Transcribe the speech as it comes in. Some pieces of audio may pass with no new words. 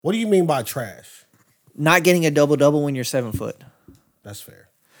What do you mean by trash? Not getting a double-double when you're 7 foot. That's fair.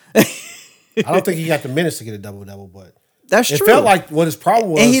 I don't think he got the minutes to get a double-double, but That's it true. felt like what his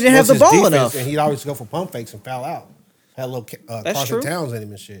problem was. And he didn't have was the his ball defense, enough. and he'd always go for pump fakes and foul out. Had a little Carson true. Towns in him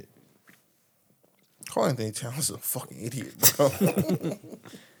and shit. Carl Anthony Towns is a fucking idiot, bro.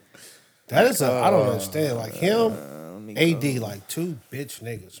 That is I don't understand. Like him, AD, like two bitch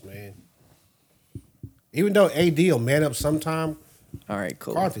niggas, man. Even though AD will man up sometime, All right,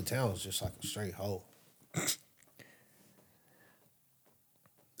 cool. Carl Anthony Towns is just like a straight hoe. That's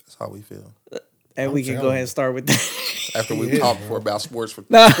how we feel. And we can go ahead and start with that. After we've talked for about sports for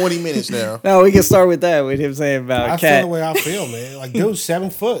Nah. 20 minutes now. No, we can start with that with him saying about I Cat. feel the way I feel, man. Like dude's 7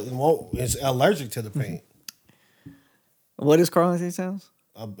 foot and is allergic to the paint. What is Carl Anthony Towns?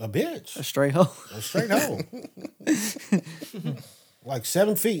 A bitch. A straight hoe. A straight hoe. Like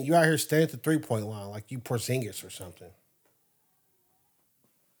 7 feet, you out here standing at the 3-point line like you Porzingis or something.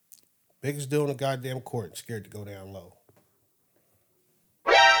 Biggest dude on the goddamn court, scared to go down low.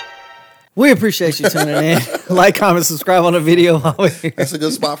 We appreciate you tuning in. Like, comment, subscribe on the video while we're here. That's a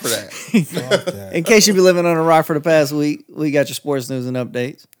good spot for that. Fuck that. In case you've been living on a rock for the past week, we got your sports news and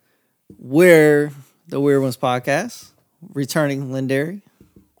updates. We're the Weird Ones Podcast. Returning Lindari.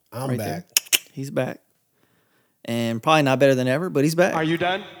 I'm right back. there. He's back. And probably not better than ever, but he's back. Are you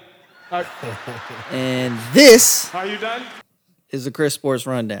done? And this Are you done? is the Chris Sports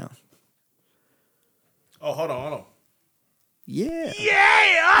Rundown. Oh, hold on. Yeah.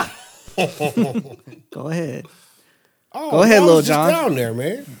 Yeah! Go ahead. Oh, Go ahead, I was Lil just John. down there,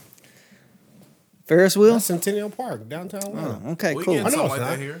 man. Ferris wheel? That's Centennial Park, downtown Atlanta. Okay, We cool. getting I know something it's like not.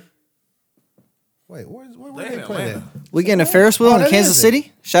 that here. Wait, where They they in playing Atlanta. at? We getting a Ferris wheel Oh, in that Kansas is it.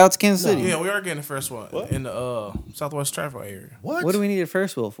 City? Shout out to Kansas City. Yeah, we are getting the first one in the Southwest Traffic area. What? What do we need a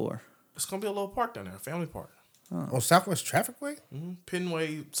Ferris wheel for? It's gonna be a little park down there, a family park. On Southwest Traffic Way?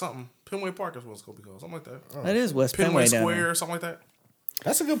 Penway something. Penway Park is what it's gonna be called. Something like that. That is West Penway Penway down Square there. or something like that.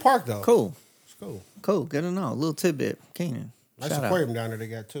 That's a good park, though. Cool. It's cool. Cool. Good to know. A little tidbit. Keenan. Nice Shout out. aquarium down there they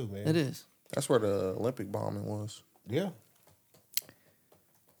got, too, man. It is. That's where the Olympic bombing was. Yeah.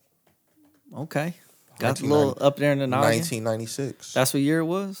 Okay. Got a little up there in the noggin. 1996. That's what year it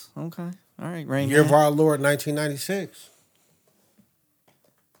was? Okay. All right. Rain Year Man. of our Lord, 1996.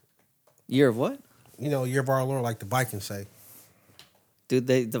 Year of what? You know, Year of our Lord, like the Vikings say. Dude,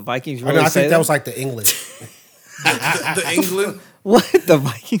 the Vikings I really know, I say think that was like the English. The England. What? The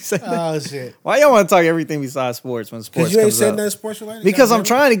Vikings say that? Oh, shit. Why y'all want to talk everything besides sports when sports Because you ain't comes said up? nothing sports related? Because I'm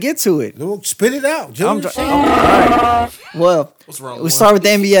goddamn trying to get to it. it. Well, spit it out. I'm Junior. try- Shit. all right. Well, What's wrong, we boy? start with the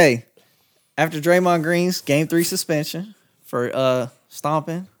NBA. After Draymond Green's Game 3 suspension for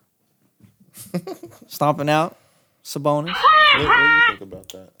stomping out Sabonis. What do you think about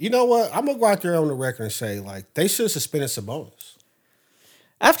that? You know what? I'm going to go out there on the record and say, like, they should have suspended Sabonis.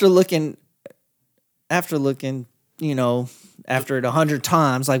 After looking, you know, after it 100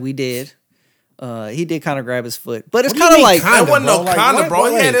 times like we did, he did kind of grab his foot. But it's What do you kind of mean like, kinda? That wasn't no bro. Like, kinda, what? bro.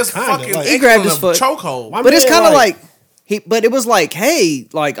 He Wait, had his kinda, fucking like- He grabbed his foot. chokehold. My but it's man, kind of like but it was like, hey,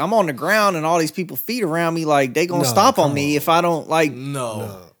 like I'm on the ground and all these people feet around me, like they gonna No, stomp on come me on. if I don't like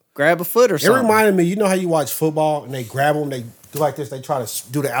No. grab a foot or It something. reminded me, you know how you watch football and they grab them, they do like this, they try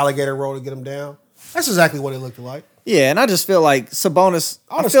to do the alligator roll to get them down? That's exactly what it looked like. Yeah, and I just feel like Sabonis.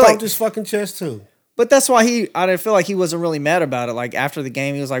 I would have feel stomped like, his fucking chest, too. but that's why I didn't feel like he wasn't really mad about it. Like after the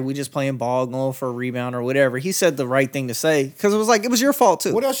game, he was like, "We just playing ball, going for a rebound or whatever." He said the right thing to say because it was like it was your fault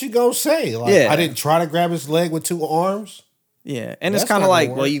too. What else you gonna say? Like, Yeah. I didn't try to grab his leg with 2 arms. Yeah, and it's That's kind not of gonna like,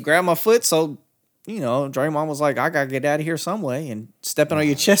 work. well, you grabbed my foot, so you know, Draymond was like, "I gotta get out of here some way," and stepping on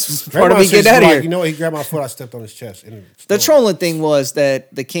your chest was part of me Draymond getting says, out of like, here. You know what? He grabbed my foot, I stepped on his chest. And The trolling thing was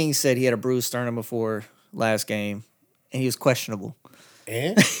that the King said he had a bruised sternum before last game, and he was questionable.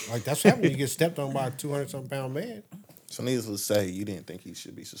 And, like, that's what happened when you get stepped on by a 200-something pound man. So needless to say, you didn't think he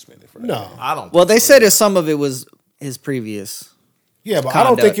should be suspended for that. No. I don't. Well, they think so. said that some of it was his previous. Yeah, but I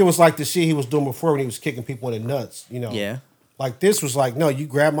don't Conduct. think it was like the shit he was doing before when he was kicking people in the nuts, you know? Yeah. Like, this was like, no, you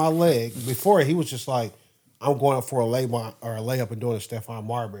grabbed my leg. Before, he was just like, I'm going up for a layup and doing a Stephon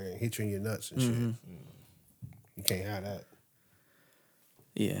Marbury and hit you in your nuts and shit. You can't have that.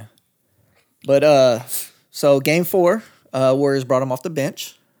 Yeah. But so game 4, Warriors brought him off the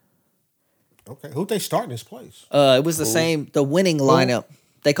bench. Okay, who'd they start in his place? It was the winning lineup.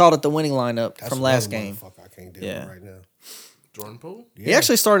 They called it the winning lineup That's from last another game. motherfucker I can't deal Yeah. with right now. Jordan Poole. He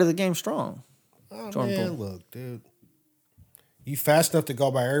actually started the game strong. Oh, Jordan man, Poole. look, dude. You fast enough to go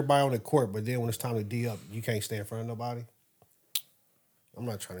by everybody on the court, but then when it's time to D up, you can't stay in front of nobody. I'm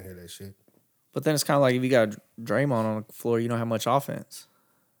not trying to hear that shit. But then it's kind of like if you got Draymond on the floor, you don't have much offense.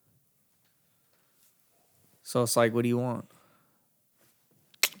 So it's like, what do you want?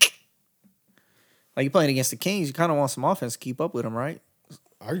 Like, you're playing against the Kings, you kind of want some offense to keep up with them, right?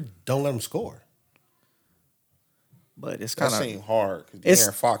 I don't let them score. But it's That kind of seemed hard. 'Cause it's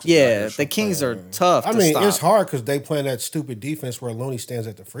De'Aaron Fox is out here the Kings playing. are tough. I to mean, stop. it's hard because they playing that stupid defense where Looney stands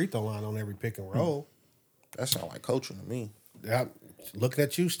at the free throw line on every pick and roll. That sound like coaching to me. Yeah, looking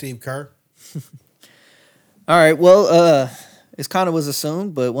at you, Steve Kerr. All right. Well, it kind of was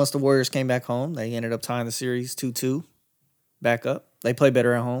assumed, but once the Warriors came back home, they ended up tying the series 2-2, back up. They play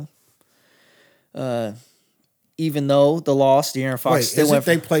better at home. Even though the loss, De'Aaron Fox Wait, still is went. it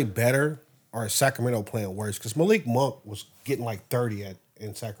they play better or is Sacramento playing worse? Because Malik Monk was getting like 30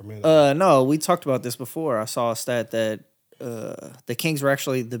 in Sacramento. No, we talked about this before. I saw a stat that the Kings were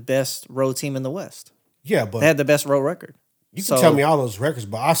actually the best road team in the West. Yeah, but They had the best road record. you can tell me all those records,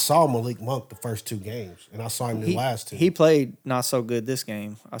 but I saw Malik Monk the first 2 games, and I saw him the last 2. He played not so good this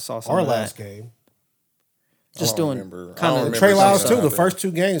game. I saw some Our of last that. game. Just I don't doing remember. I kind don't of remember Trey Lyles, something too. The happened. first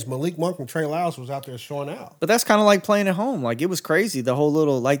 2 games, Malik Monk and Trey Lyles was out there showing out. But that's kind of like playing at home. Like, it was crazy. The whole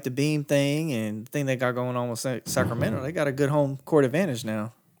little light the beam thing and thing they got going on with Sacramento. They got a good home court advantage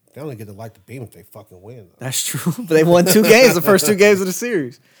now. They only get to light the beam if they fucking win. Though. That's true. But they won 2 games, the first 2 games of the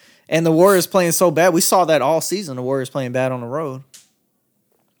series. And the Warriors playing so bad. We saw that all season. The Warriors playing bad on the road.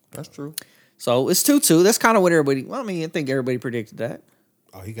 That's true. So it's 2-2. That's kind of what everybody. Well, I mean, I think everybody predicted that.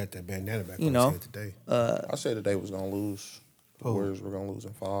 Oh, he got that bandana back You on know. his head today. I said that they was gonna lose. The Warriors were gonna lose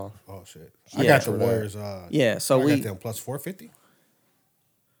in 5. Oh, shit. I Yeah. got the For that. Warriors. Yeah, so I we- got them plus 450.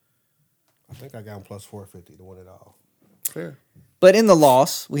 I think I got them plus 450 to win it all. Fair. But in the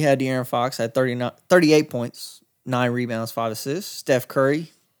loss, we had De'Aaron Fox at 38 points, 9 rebounds, 5 assists. Steph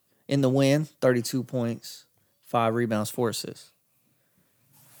Curry in the win, 32 points, 5 rebounds, 4 assists.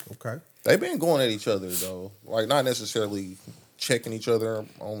 Okay. They've been going at each other though, like not necessarily checking each other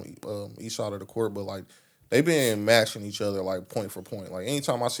on each side of the court, but like they've been matching each other like point for point. Like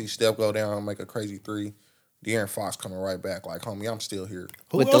anytime I see Steph go down and make a crazy 3, De'Aaron Fox coming right back like, homie, I'm still here.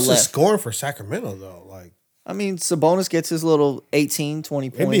 Who With the else is left. scoring for Sacramento, though? Like, I mean, Sabonis gets his little 18, 20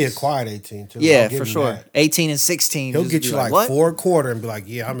 points. it'd be a quiet 18, too. Yeah, I'll give for him sure. that. 18 and 16. He'll Just get be you like what? 4 quarter and be like,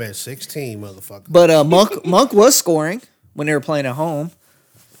 yeah, I'm at 16, motherfucker. But Monk was scoring when they were playing at home.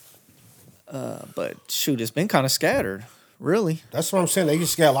 But shoot, it's been kind of scattered, really. That's what I'm saying. They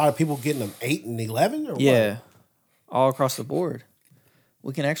just got a lot of people getting them 8 and 11 or Yeah, all across the board.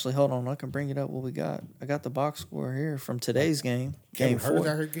 We can actually hold on. I can bring it up. What we got? I got the box score here from today's game. what? Game Kevin Herter 4.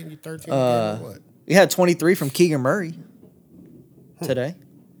 out here getting you 13 or what? We had 23 from Keegan Murray today.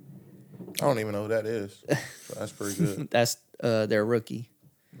 I don't even know who that is. So that's pretty good. That's their rookie.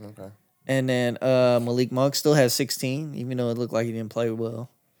 Okay. And then Malik Monk still has 16, even though it looked like he didn't play well.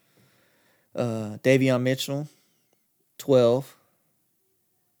 Davion Mitchell, 12.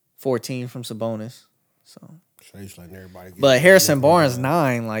 14 from Sabonis. So, So he's letting everybody get but Harrison Barnes,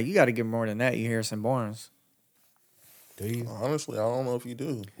 9. Like, you got to give more than that. You Harrison Barnes. Do you? Honestly, I don't know if you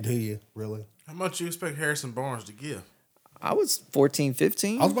do. Do you? Really? How much you expect Harrison Barnes to give? I was 14,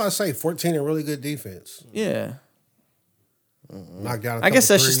 15. I was about to say 14 and really good defense. Yeah. Knocked down a I guess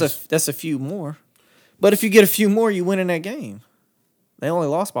couple that's threes. that's a few more. But if you get a few more, you win in that game. They only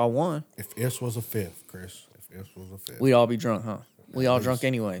lost by 1. If this was a 5th, Chris. If this was a 5th. We'd all be drunk, huh? We all drunk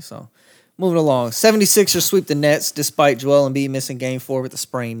anyway, so. Moving along. 76ers sweep the Nets despite Joel Embiid missing game 4 with a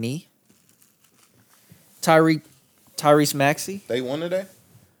sprained knee. Tyrese Maxey, They won today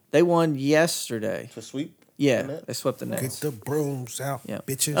they won yesterday. to sweep. Yeah, the Nets? they swept the Get Nets. the brooms out, Yeah.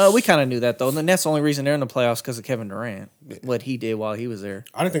 bitches. We kind of knew that, though. The Nets' only reason they're in the playoffs because of Kevin Durant, what he did while he was there.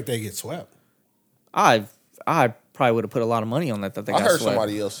 I didn't think they get swept. I probably would have put a lot of money on that they I got heard swept.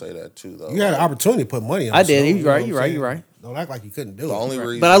 somebody else say that too, though. You had an opportunity to put money on. I did. so, You're you know right, what I'm you're right, saying? you're right. Don't act like you couldn't do The it. only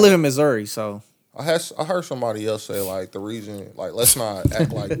reason, But I live in Missouri, so. I heard somebody else say like the reason, like let's not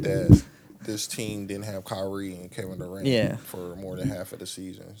act like that. This team didn't have Kyrie and Kevin Durant Yeah. for more than half of the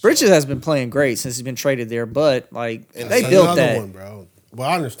season. So, Bridges has been playing great since he's been traded there, but, like, And they it's built Another that. one, bro. Well,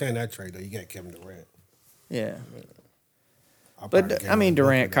 I understand that trade though. You got Kevin Durant. Yeah. I'll probably give But, I mean, up Booker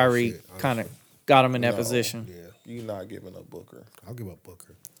Durant, that Kyrie shit, kind of honestly. got him in that No. position. Yeah, you not giving up Booker. I'll give up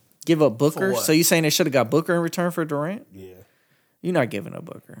Booker. Give up Booker? what? So you saying they should have got Booker in return for Durant? Yeah. You're not giving up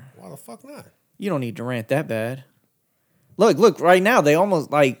Booker. Why the fuck not? You don't need Durant that bad. Look, right now they almost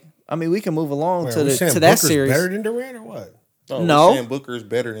like. I mean, we can move along Wait, to are we the saying to that Booker's series. better than Durant or what? No. We're saying Booker's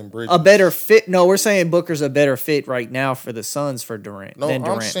better than Bridges. A better fit? No, we're saying Booker's a better fit right now for the Suns for Durant No, than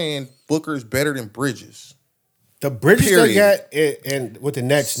Durant. I'm saying Booker's better than Bridges. The Bridges they Period. got and with the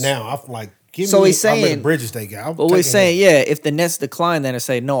Nets now, I'm like, give So me he's how many saying- Bridges they got. I'm but we're taking saying, him. yeah, if the Nets decline, then and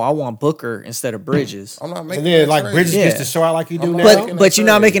say no, I want Booker instead of Bridges. I'm not making. And then that like trade. Bridges Yeah. gets to show out like you do I'm now. not But making but that you're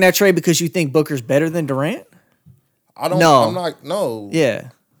not trade. making that trade because you think Booker's better than Durant? I don't. No. I'm not. No.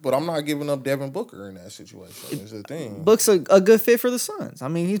 Yeah. But I'm not giving up Devin Booker in that situation. Is the thing. Book's a good fit for the Suns. I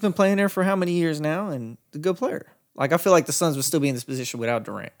mean, he's been playing there for how many years now, and a good player. Like, I feel like the Suns would still be in this position without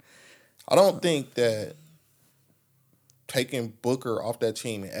Durant. I don't think that taking Booker off that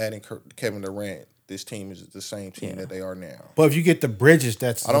team and adding Kevin Durant, this team is the same team that they are now. But if you get the Bridges,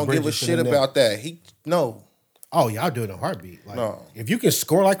 that's I don't give a shit about that. Oh, y'all do it in a heartbeat. Like, No. if you can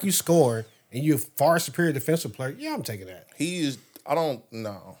score like you score and you're a far superior defensive player, yeah, I'm taking that. I don't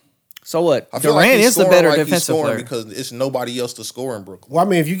know. So what? I feel Durant like he's is the scoring better like he's defensive scoring player. because it's nobody else to score in Brooklyn. Well, I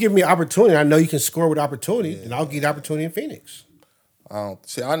mean, if you give me opportunity, I know you can score with opportunity, then I'll get opportunity in Phoenix.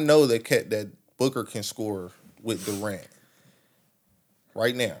 I know that Booker can score with Durant.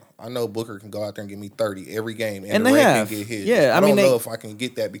 Right now, I know Booker can go out there and give me 30 every game, and they Durant have. can get his. Yeah, I mean, don't know if I can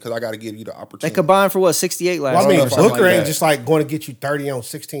get that because I got to give you the They opportunity. combined for what, 68 last Well, I year mean, or something Booker like ain't that. just like going to get you 30 on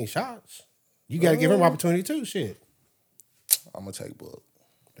 16 shots. You got to give him opportunity too. Shit, I'm gonna take Book.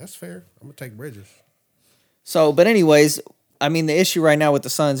 that's fair. I'm gonna take Bridges. So, but anyways, I mean, the issue right now with the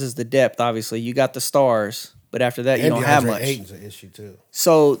Suns is the depth. Obviously, you got the stars, but after that, you And don't have DeAndre much. Ayton's an issue too.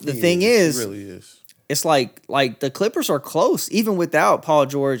 So the thing is, It really is. it's like the Clippers are close, even without Paul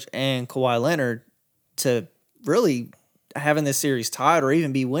George and Kawhi Leonard, to really having this series tied or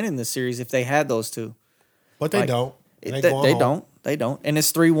even be winning this series if they had those two. But they Like, don't. They, They going home. don't. And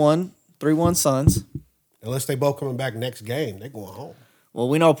it's 3-1 Suns. Unless they both coming back next game, they going home. Well,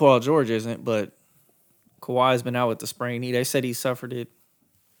 we know Paul George isn't, but Kawhi's been out with the sprain knee. They said he suffered it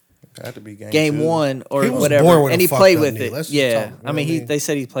It had to be game game two. one or He was whatever, born with and a he fucked played up with knee. it. Let's just Yeah, talk, you know I mean, what I mean? they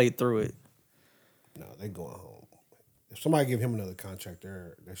said he played through it. No, they going home. If somebody give him another contract,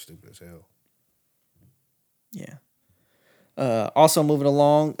 they're stupid as hell. Yeah. Also moving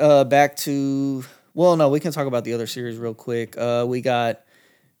along, back to we can talk about the other series real quick. We got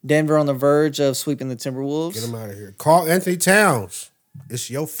Denver on the verge of sweeping the Timberwolves. Get him out of here. Carl Anthony Towns. It's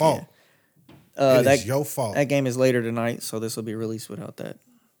your fault. It's your fault. That game is later tonight, so this will be released without that.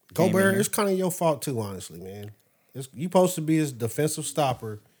 game in Gobert, here. it's kind of your fault too, honestly, man. You supposed to be his defensive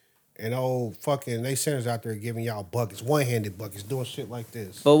stopper, and they centers out there giving y'all buckets, one-handed buckets, doing shit like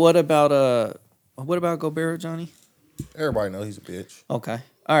this. But what about Gobert, Johnny? Everybody knows he's a bitch. Okay.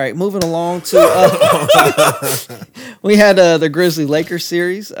 All right, moving along to we had the Grizzly Lakers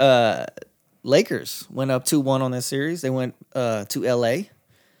series. Lakers went up 2-1 on that series. They went to LA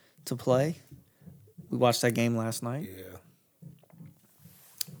to play. We watched that game last night. Yeah.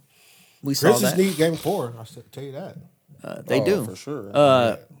 We saw Grizzlies that. need game 4. I'll tell you that. They do. For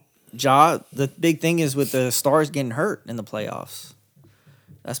sure. Ja, the big thing is with the stars getting hurt in the playoffs.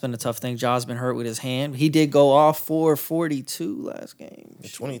 That's been a tough thing. Ja's been hurt with his hand. He did go off for 42 last game.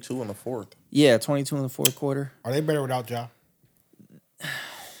 22 in the fourth. Yeah, 22 in the fourth quarter. Are they better without Ja?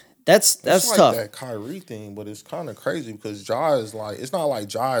 That's It's like tough. that Kyrie thing, but it's kind of crazy because Ja is like, it's not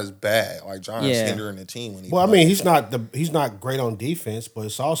like Ja is bad. Like Ja is Yeah. hindering the team when he Well, I plays. mean, he's not great on defense, but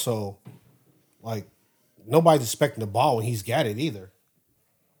it's also like nobody's expecting the ball when he's got it either.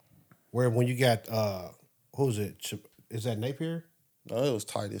 Where when you got who's it? Is that Napier? No, it was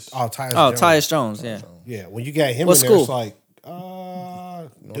Titus. Oh, Tyus. Oh, Jones. Tyus Jones, yeah. Yeah, when you got him What in there, school? it's like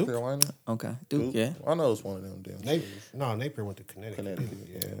North Duke. Carolina. Okay. Duke, yeah. I know it's one of them damn Napier went to Connecticut. Connecticut.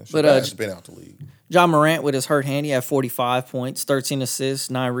 Yeah, But, Shabazz been out the league. John Morant with his hurt hand, he had 45 points, 13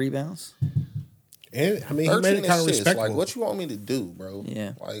 assists, 9 rebounds. And I mean, he made 13 it kind of assists. respectable. Like, what you want me to do, bro?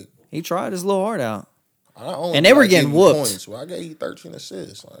 Yeah. Like, He tried his little heart out. I only And they were I gave getting you whooped. Points. Well, I gave you 13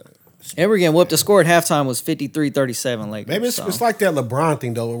 assists. Like, They were getting whooped. The score at halftime was 53-37 Lakers. Maybe it's, so. it's like that LeBron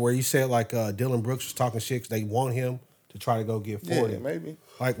thing though, where you said like Dylan Brooks was talking shit 'cause they want him to try to go get 40. yeah, maybe.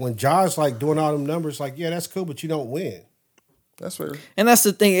 Like when Ja's like doing all them numbers, like yeah, that's cool, but you don't win. That's fair. And that's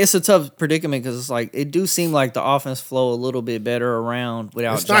the thing. It's a tough predicament because it's like it do seem like the offense flow a little bit better around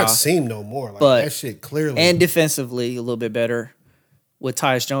without It's Ja. not seem no more. Like But- that shit clearly. And defensively a little bit better with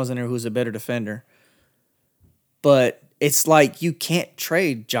Tyus Jones in there, who's a better defender. But it's like you can't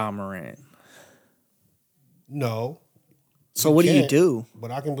trade John Morant. no. So what do you can't, do?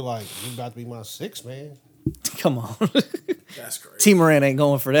 But I can be like, you about to be my sixth man, Come on. That's crazy. T Morant ain't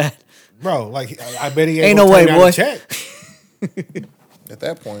going for that. bro. Like I bet he Ain't gonna no way, turn down boy. a check. At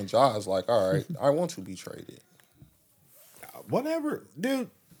that point, Ja is like, all right, I want to be traded. Whatever, dude.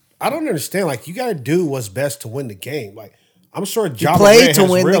 I don't understand. Like you got to do what's best to win the game. Like I'm sure Ja played Morant to has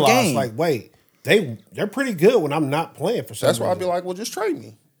win the realized, game. like wait, they're pretty good when I'm not playing for some That's why I'd reason. be like, well, just trade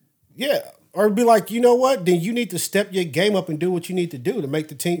me. Yeah. Or be like, you know what? Then you need to step your game up and do what you need to do to make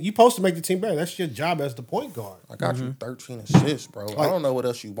the team. You're supposed to make the team better. That's your job as the point guard. I got you 13 assists, bro. I don't know what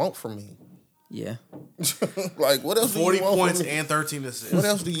else you want from me. Yeah. Like, what else? 40 do you want points from me? and 13 assists. What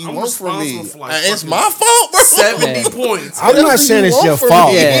else do you I'm want from me? responsible for, like, It's fucking my fault, bro. 70 Yeah. points. I'm not else do saying you it's want your from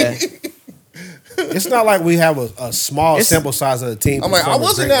fault. me? Yeah. It's not like we have a small It's- sample size of the team. I'm like, I performing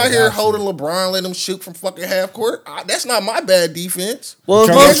wasn't great out here without you. holding LeBron, letting him shoot from fucking half court. That's not my bad defense. Well,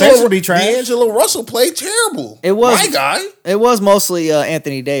 Trey it's Young's mostly, would be trash. D'Angelo Russell played terrible. It was- my guy. it was mostly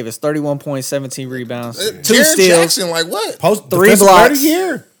Anthony Davis, 31 points, 17 rebounds, 2 Jaren steals. Jackson, like what? Post 3 defensive player of blocks. the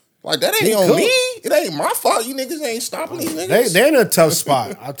year. Like that He ain't on cooked. me. It ain't my fault. You niggas ain't stopping these niggas. They're in a tough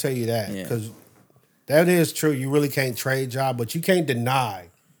spot. I'll tell you that Yeah. because that is true. You really can't trade Ja, but you can't deny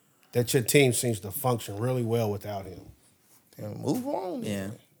that your team seems to function really well without him. Damn, move on. Yeah.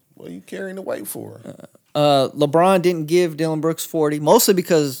 Man. What are you carrying the weight for? LeBron didn't give Dylan Brooks 40, mostly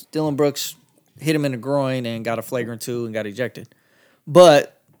because Dylan Brooks hit him in the groin and got a flagrant 2 and got ejected.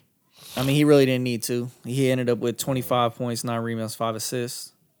 But, I mean, he really didn't need to. He ended up with 25 points, 9 rebounds, 5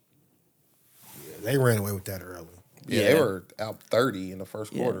 assists. They ran away with that early. Yeah, Yeah. they were out 30 in the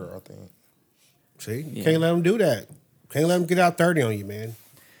first quarter, I think. See, you can't let them do that. Can't let them get out 30 on you, man.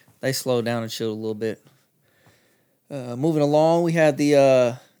 They slowed down and chilled a little bit. Moving along, we had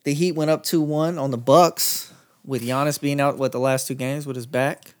the Heat went up 2-1 on the Bucks with Giannis being out the last 2 games with his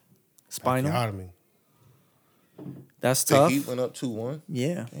back spinal. Economy. That's The tough. Heat went up 2-1.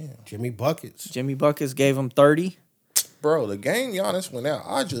 Yeah. Jimmy buckets. Jimmy Buckets gave him 30. Bro, the game Giannis went out,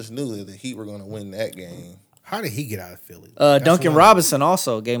 I just knew that the Heat were going to win that game. How did he get out of Philly? That's Duncan what I- Robinson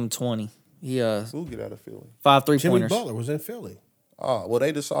also gave him 20. He Who get out of Philly? 5 Jimmy 3-pointers. Butler was in Philly. Oh, well,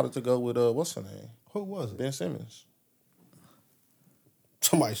 they decided to go with, what's her name? Who was it? Ben Simmons.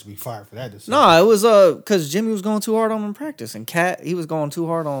 Somebody should be fired for that decision. No, it was because Jimmy was going too hard on him in practice, and he was going too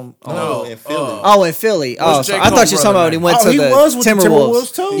hard on. No, in Philly. In Philly. What's So J. I thought you were Cole's talking about when he went brother to name? the Oh, he was with the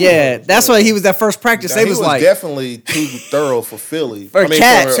Timberwolves. Timberwolves, too. Yeah, that's why he was that first practice. They He was was like, definitely too thorough for Philly. For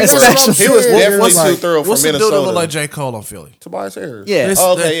Cats, especially. He was What- definitely what's too like- thorough for What's the dude that Minnesota. look like J. Cole on Philly? Tobias Harris. Yeah. It's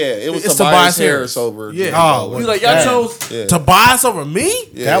Oh, the- okay, yeah. It was it's Tobias Harris over. Yeah. Jimmy Oh, Butler. You like that- y'all chose Yeah. Tobias over me?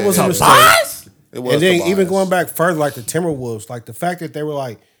 Yeah, That was a yeah, mistake. Tobias? It was And then Tobias. even going back further, like the Timberwolves, like the fact that they were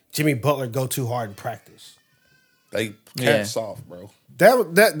like Jimmy Butler go too hard in practice. They Yeah. cats off, bro.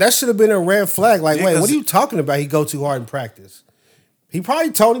 That should have been a red flag. Like, Yeah, wait, 'cause what are you talking about? He go too hard in practice. He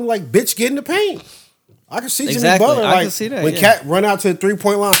probably told him like, "Bitch, get in the paint." I can see Exactly. Jimmy Butler I like can see that, when yeah. Cat run out to the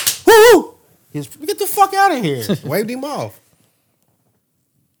 3-point line. Woo! Get the fuck out of here! Waved him off.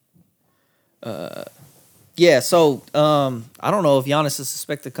 yeah. So I don't know if Giannis is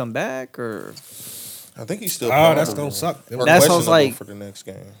suspected to come back or. I think he's still. Oh, that's probable. gonna suck. Or That sounds questionable like- for the next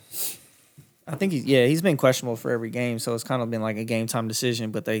game. I think he's been questionable for every game, so it's kind of been like a game time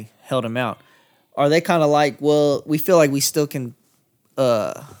decision, but they held him out. Are they kind of like, well, we feel like we still can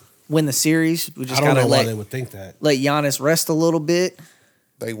win the series. We just I don't gotta know why let they would think that. Giannis rest a little bit.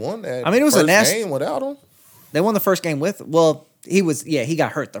 They won that. I mean, it was a first nasty- game without him. They won the first game with. Well, he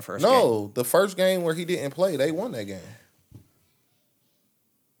got hurt the first game. No, the first game where he didn't play, they won that game.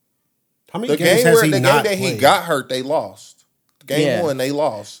 How many The games game has where he the game not that he played? got hurt, they lost. Game Yeah. 1, they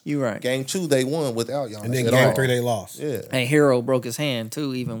lost. You right. Game 2, they won without Giannis. And then at game all. 3 they lost. Yeah. And Hero broke his hand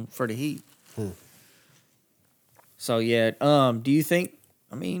too, even for the Heat. So yeah, do you think?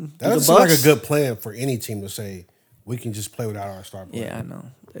 I mean, That do the doesn't seem like a Bucks- good plan for any team to say we can just play without our star player. Yeah, I know.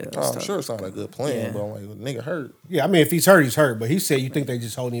 Yeah, that's Oh, I'm tough. sure it's not a good plan, Yeah. but I'm like, nigga hurt. Yeah, I mean, if he's hurt, he's hurt. But he said you think they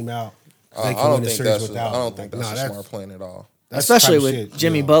just holding him out. So I they can don't win the think series that's. without I don't him. think Like, that's nah, a smart plan at all. that's the Especially type of with shit,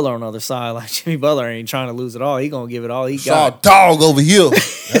 Jimmy you know. Butler on the other side. Like Jimmy Butler ain't trying to lose it all. He gonna give it all he Saw a got. dog over here.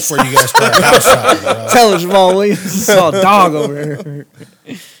 That's where you got to start outside, bro. Tell Jamal Williams saw a dog over here.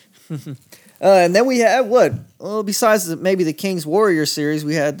 And then we had what? Well, besides maybe the Kings Warriors series,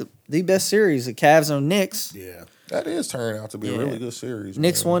 we had the best series, the Cavs and Knicks. Yeah. That is turning out to be a Yeah. really good series.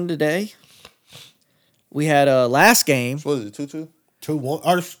 Knicks man. won today. We had last game What is it, 2-2? 2-1.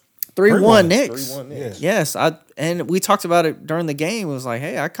 Or 3-1 3-1. Knicks. 3-1 Knicks. Yes, and we talked about it during the game. It was like,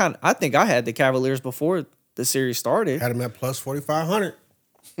 hey, I think I had the Cavaliers before the series started. Had him at plus 4,500.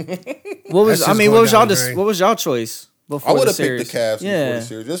 What was That's I just mean? going What was down y'all the just drain. what was y'all choice I before would the have series? picked the Cavs before yeah, the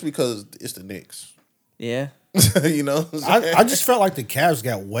series just because it's the Knicks. yeah, You know? what I'm saying? I just felt like the Cavs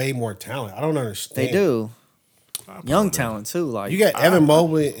got way more talent. I don't understand. they do. Young talent too, like You got Evan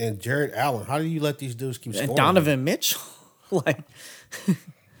Mobley and Jared Allen. How do you let these dudes keep scoring? and Donovan Mitchell, like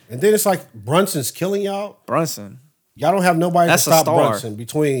And then it's like Brunson's killing y'all. Brunson. Y'all don't have nobody That's to a stop star. Brunson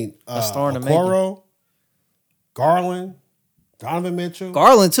between star in the making. Okoro, Garland, Donovan Mitchell.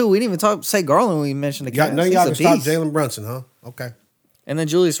 Garland too. We didn't even say Garland when we mentioned the Y'all, Cavs. none of He's y'all a can stop beast. Jalen Brunson, huh? Okay. And then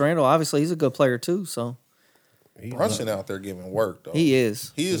Julius Randle, obviously, he's a good player too. So Brunson out there giving work, though. he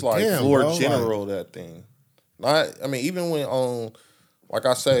is. He is like Damn, floor bro, general, that thing. Not, I mean, even when on like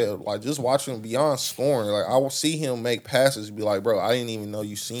I said, like just watching beyond scoring, like I will see him make passes and be like, bro, I didn't even know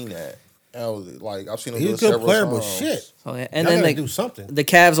you seen that. I was like, I've seen him do He's it a good several player, times. but shit. So, and Y'all then gotta they do something. The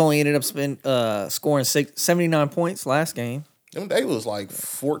Cavs only ended up scoring 79 points last game. Them they was like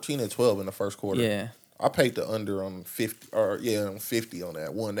 14-12 in the first quarter. Yeah. I paid the under on 50 on 50 on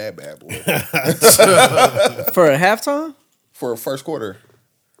that. Won that bad boy. For a halftime? For first quarter.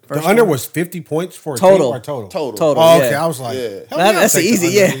 The under was 50 points for a Total. team or total? Total. Oh, okay. yeah. I was like, Yeah. hell yeah, I'll That's take the easy,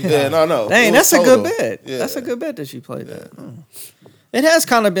 under yeah. anytime. Yeah, no. Dang, It that's was a good total. bet. Yeah. That's a good bet that you played that. It has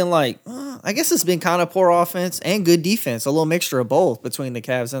kind of been like, I guess it's been kind of poor offense and good defense, a little mixture of both between the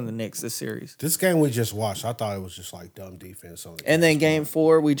Cavs and the Knicks this series. This game we just watched, I thought it was just like dumb defense. On the And then Cavs. game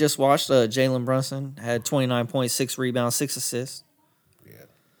 4, we just watched Jalen Brunson had 29.6 rebounds, 6 assists,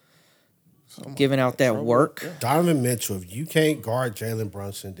 giving out that work. Donovan Mitchell, if you can't guard Jalen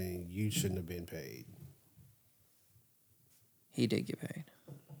Brunson, then you shouldn't have been paid. He did get paid.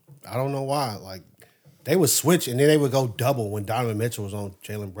 I don't know why. Like, they would switch and then they would go double when Donovan Mitchell was on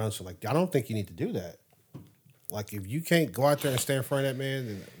Jalen Brunson. Like, I don't think you need to do that. Like, if you can't go out there and stay in front of that man,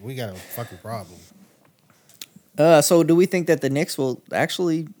 then we got a fucking problem. So do we think that the Knicks will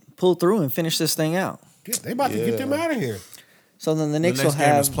actually pull through and finish this thing out? Yeah, they about to get them out of here. So then the The Knicks next will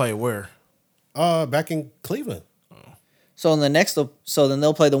game is have. played where? Back in Cleveland. So then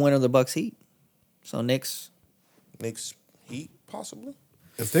they'll play the winner of the Bucks Heat. So Knicks. Knicks Heat, possibly.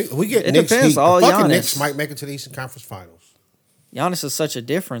 If we get It Knicks depends, Heat, the all fucking Giannis. Knicks might make it to the Eastern Conference Finals. Giannis is such a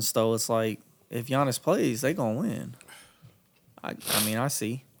difference, though. It's like if Giannis plays, they gonna win. I mean, I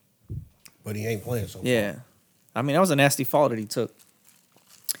see. But he ain't playing so far. Yeah, I mean that was a nasty fall that he took.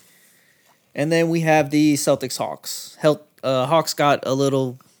 And then we have the Celtics Hawks. Hawks got a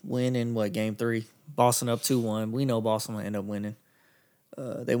little win in game 3. Boston up 2-1. We know Boston will end up winning.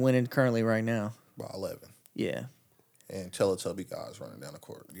 They winning currently right now. By 11. Yeah. And Teletubby guys running down the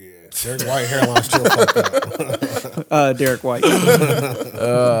court. Yeah. Derek White hairline still fucked up. Derek White.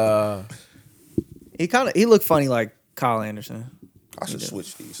 He looked funny like Kyle Anderson. I should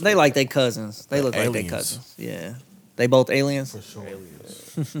switch these. They like they cousins. They look like they Aliens. cousins. Yeah. They both aliens. For sure.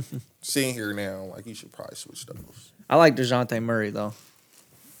 Seeing here now, like you should probably switch those. I like DeJounte Murray though.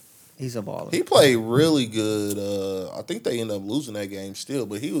 He's a baller. He played really good. I think they ended up losing that game still,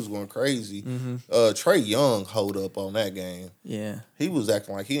 but he was going crazy. Trey Young hold up on that game. Yeah. He was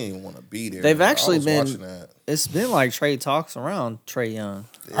acting like he didn't even want to be there. They've I actually was been- watching that. It's been like trade talks around Trey Young.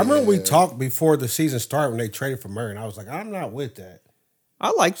 I remember we Yeah. talked before the season started when they traded for Murray, and I was like, I'm not with that.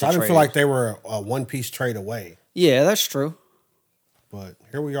 I like So the I didn't trade. feel like they were a one-piece trade away. Yeah, that's true. But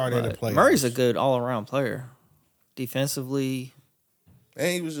here we are in the But playoffs. Murray's a good all around player. Defensively, And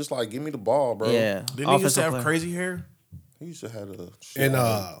he was just like, "Give me the ball, bro." yeah. Didn't he used to Offensive have player. crazy hair? He used to have a And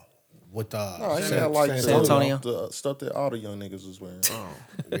no, he San- had like San Antonio. the stuff that all the young niggas was wearing,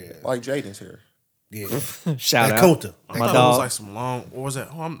 Yeah, like Jaden's hair. yeah. Shout That out. Kota. I My thought it dog. was like some long. What was that?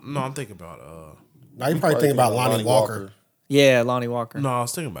 Oh, I'm thinking about. Now you probably think about Lonnie Walker. Yeah, Lonnie Walker. No, I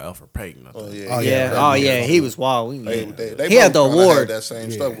was thinking about Alfred Payton. I Oh think. yeah, Oh, yeah. yeah. Oh yeah, he was wild. They He had the both kinda award. had that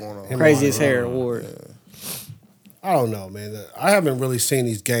same stuff going on. Him- Craziest hair award. I don't know, man. I haven't really seen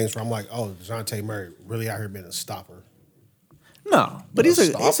these games where I'm like, oh, DeJounte Murray really out here being a stopper. No, but he's a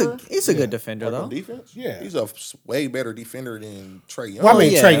stopper? good defender Like though. on defense, Yeah. he's a way better defender than Trey Young. Well, I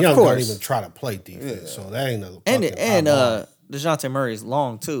mean, yeah, Trey of Young don't course. even try to play defense, Yeah. so that ain't a And fucking eyeball. DeJounte Murray's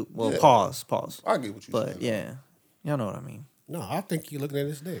long too. Well, Yeah. pause. I get what you're saying. But yeah, y'all know what I mean. No, I think you're looking at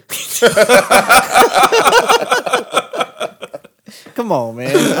his dick. Come on,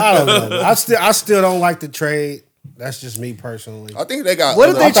 man. I don't know. I still don't like the trade. That's just me personally. I think they got. What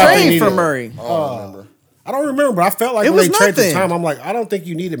did other- they I thought trade needed- for Murray? I don't remember. I don't remember, but I felt like It when was they traded this nothing. time, I'm like, I don't think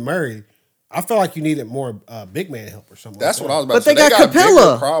you needed Murray. I felt like you needed more big man help or something. That's like what I was about But to say. they got bigger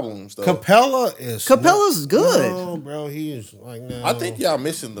Capella. problems though. Capella is Capella's good. No, bro, he is like no. I think y'all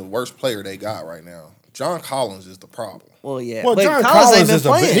missing the worst player they got right now. John Collins is the problem. Well, yeah. Well, but John Collins ain't Collins been is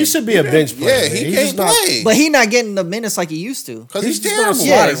playing. he should be a bench player. Yeah, man. he He's can't just not- play. But he not getting the minutes like he used to. Because he's just not terrible.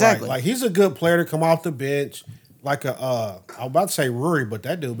 Yeah, slotted exactly. Like he's a good player to come off the bench. Like a, I was about to say Rory, but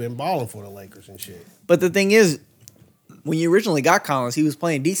that dude been balling for the Lakers and shit. But the thing is, when you originally got Collins, he was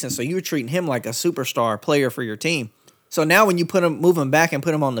playing decent, so you were treating him like a superstar player for your team. So now when you move him back and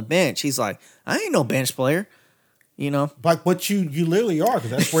put him on the bench, he's like, I ain't no bench player. You know? Like, but you literally are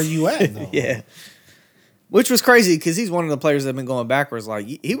because that's where you at. Though. Yeah. Which was crazy because he's one of the players that have been going backwards. Like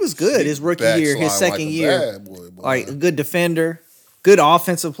he was good his rookie year, his Backslide second like a year. bad boy, boy. Like a good defender, good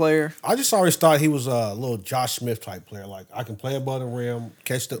offensive player. I just always thought he was a little Josh Smith type player. Like I can play above the rim,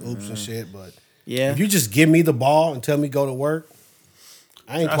 catch the oops and shit. But Yeah. if you just give me the ball and tell me go to work,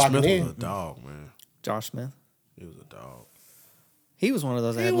 I ain't Josh clocking Smith in. was a dog, man. Josh Smith. He was a dog. He was one of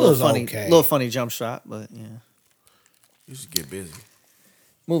those that He had a was little okay. funny jump shot, but yeah. You should get busy.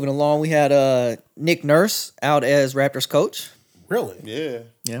 Moving along, we had Nick Nurse out as Raptors coach. Really? Yeah.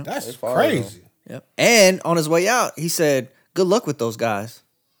 Yeah. They That's fired crazy. Yep. And on his way out, he said, "Good luck with those guys."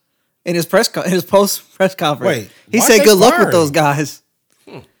 In his post press conference, Wait, he why said, they "Good luck with fired those him? guys."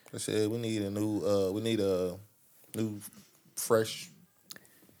 They said we need a new fresh,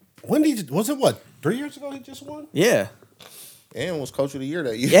 When was it? What 3 years ago? He just won. Yeah. and was coach of the year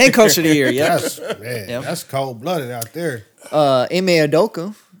that year. Yeah, and coach of the year. Yeah. That's man. Yep. That's cold blooded out there. Ime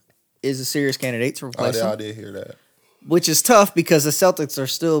Udoka is a serious candidate to I replace did, I him, did hear that. which is tough because the Celtics are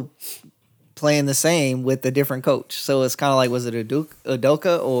still playing the same with a different coach. So it's kind of like, was it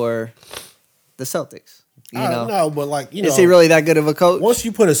Udoka or the Celtics? You I know, don't know, but like is he really that good of a coach? Once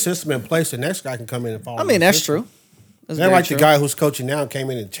you put a system in place, the next guy can come in and follow. I mean, the that's system. true. That's They're very like true. the guy who's coaching now came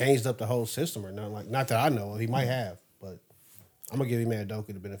in and changed up the whole system or nothing. Like, not that I know of. He might have, but I'm gonna give him Udoka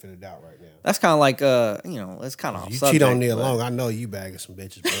the benefit of the doubt right now. That's kind of like, it's kind of You cheat on Neil Long, I know you bagging some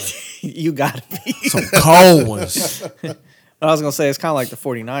bitches, bro. You got to be. Some cold ones. But I was going to say, it's kind of like the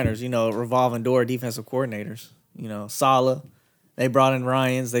 49ers, revolving door defensive coordinators. Saleh, they brought in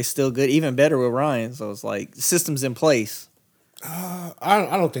Ryans. They still good, even better with Ryan. So it's like systems in place. I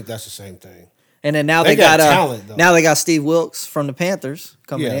don't think that's the same thing. And then now They they got got talent, though. now they got Steve Wilkes from the Panthers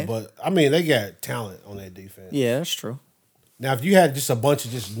coming Yeah, in. but I mean, they got talent on their defense. Yeah, that's true. Now, if you had just a bunch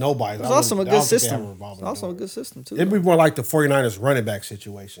of just nobody, It's also a good system. It's It's also a good system too. It'd be more like the 49ers running back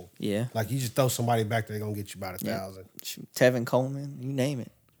situation. Yeah. Like you just throw somebody back there, they're gonna get you about 1,000. Tevin Coleman, you name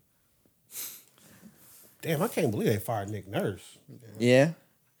it. Damn, I can't believe they fired Nick Nurse. Yeah.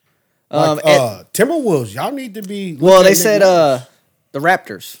 Like, and- Timberwolves, y'all need to be. well, looking they at said Nick Nurse. the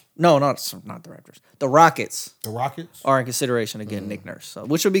Raptors. No, not the Raptors. The Rockets The Rockets. are in consideration to get Nick Nurse, so,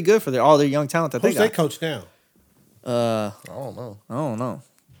 which would be good for all their young talent that Who's they they got. coach now? I don't know. I don't know.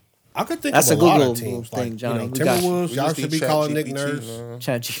 I could think That's of a a lot Google of teams thing, like Johnny. We got you. Timberwolves. We Y'all just should need be calling Nick ChatGPT, Nurse. man.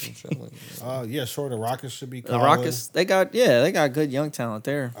 ChatGPT. Yeah, sure. The Rockets should be The calling. Rockets, they got good young talent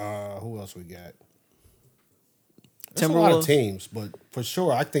there. Who else we got? There's a lot of Timberwolves. teams, but for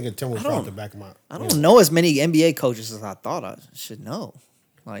sure, I think of Timberwolves off the back of my. I don't know as many NBA coaches as I thought I should know.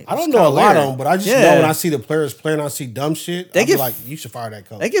 Like I don't it's know a kinda lot weird. of them, but I just know when I see the players playing, I see dumb shit. They I be get- like, you should fire that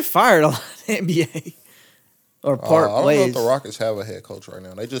coach. they get fired a lot in the NBA or I part don't know ways. if the Rockets have a head coach right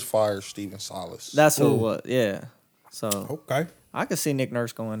now. They just fired Steven Silas. That's who it was. Yeah. So Okay. I could see Nick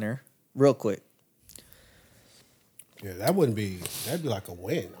Nurse going there real quick. Yeah, that'd be like a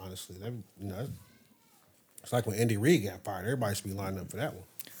win, honestly. It's like when Andy Reid got fired. Everybody should be lining up for that one.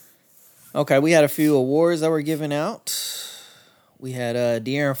 Okay, we had a few awards that were given out. We had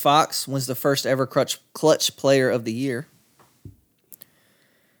De'Aaron Fox wins the first ever clutch player of the year.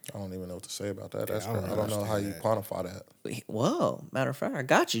 I don't even know what to say about that. That's I don't I don't know how you understand quantify that. Well, matter of fact, I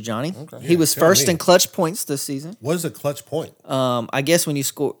got you, Johnny. Okay. He was tell first me. in clutch points this season. What is a clutch point? I guess when you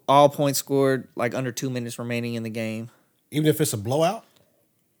score all points scored like under 2 minutes remaining in the game. Even if it's a blowout?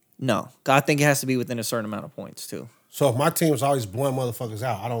 No, I think it has to be within a certain amount of points too. So if my team's always blowing motherfuckers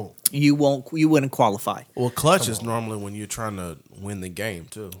out, I don't. You wouldn't qualify. Well, clutch is normally when you're trying to win the game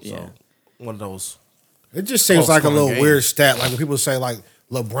too. So Yeah. one of those. It just seems like a Close-scoring little game. weird stat. Like when people say like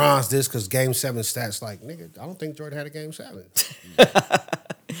LeBron's this because Game 7 stats. Like nigga, I don't think Jordan had a Game 7.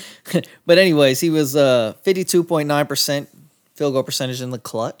 But anyways, he was 52.9% field goal percentage in the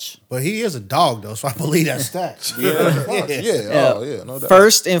clutch. But he is a dog though, so I believe that stat. Yeah. Oh yeah. No doubt.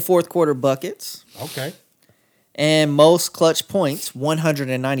 First and fourth quarter buckets. Okay. And most clutch points,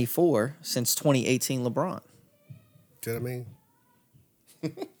 194 since 2018 LeBron. See what I mean?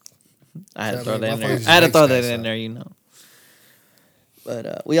 I had to Yeah, throw I mean, that in there. motherfuckers I had to make throw that stats in up. there,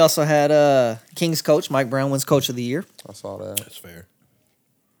 But we also had Kings coach Mike Brown wins coach of the year. I saw that. That's fair.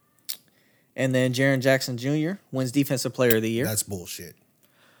 And then Jaren Jackson Jr. wins defensive player of the year. That's bullshit.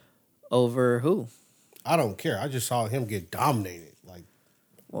 Over who? I don't care. I just saw him get dominated. Like,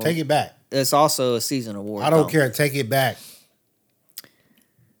 take it back. It's also a season award. I don't though. care. Take it back.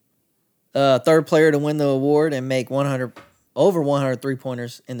 Third player to win the award and make over 100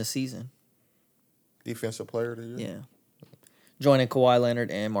 3-pointers in the season. Defensive player of the year. Yeah. Joining Kawhi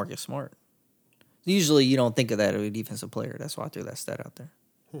Leonard and Marcus Smart. Usually you don't think of that as a defensive player. That's why I threw that stat out there.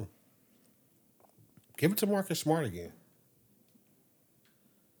 Give it to Marcus Smart again.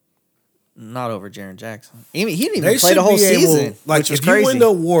 Not over Jaren Jackson. He didn't even They play should the whole be able, season. like, which was if crazy. you win the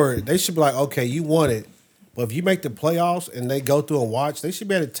award, they should be like, okay, you won it. But if you make the playoffs and they go through and watch, they should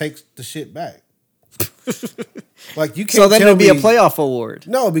be able to take the shit back. Like you can't. So then tell it'll be a me- playoff award.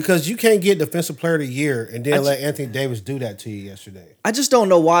 No, because you can't get Defensive Player of the Year and then I let Anthony Davis do that to you yesterday. I just don't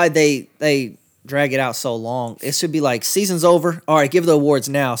know why they drag it out so long. It should be like season's over. All right, give the awards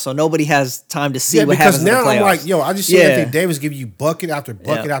now, so nobody has time to see what because happens. now in the I'm playoffs. like, yo, I just see Yeah. Anthony Davis give you bucket after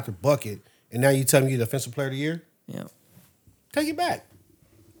bucket Yeah. after bucket, and now you tell me you're the defensive player of the year. Yeah, Take it back.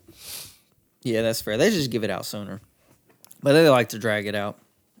 yeah, that's fair. They just give it out sooner, but they like to drag it out.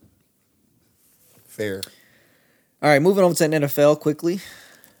 Fair. All right, moving over to the NFL quickly.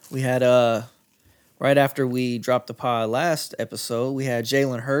 We had right after we dropped the pod last episode, we had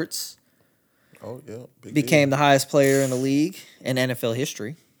Jalen Hurts Oh yeah. Big became deal. the highest player in the league in NFL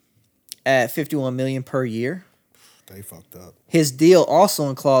history at $51 million per year. They fucked up. His deal also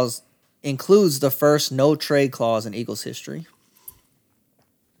includes the first no trade clause in Eagles history.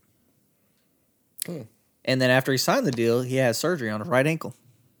 And then after he signed the deal, he had surgery on his right ankle.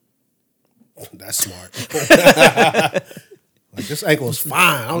 That's smart. Like this ankle is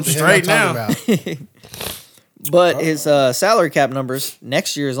fine. I don't think straight I'm now. talking about. But his salary cap numbers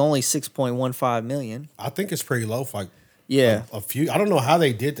next year is only $6.15 million. I think it's pretty low for like Yeah. a few. I don't know how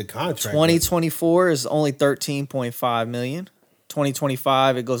they did the contract. 2024 is only $13.5 million.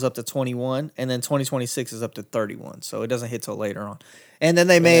 2025 it goes up to 21, and then 2026 is up to 31. So it doesn't hit till later on. And then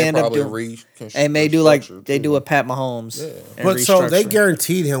they may end up doing they may do like they do a Pat Mahomes. and But so they restructure.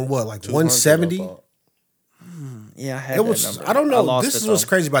 guaranteed him what, like 170? Yeah, I had It was. that number. I don't know. lost This it, is what's though.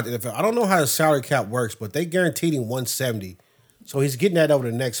 crazy about the NFL. I don't know how the salary cap works, but they guaranteed him 170, so he's getting that over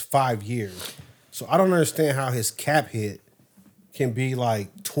the next 5 years. So I don't understand how his cap hit can be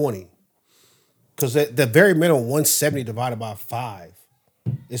like 20, because the very minimum 170 divided by 5,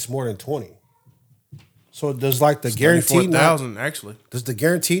 it's more than 20. So does like the guarantee not, 34,000 actually. does the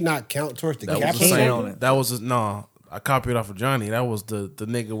guarantee not count towards the That cap? was the Can't hit? on same. it. That was no. I copied off of Johnny. That was the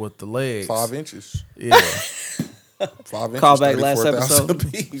nigga with the legs. 5 inches. Yeah. 5 inches. Callback last 34,000 episode.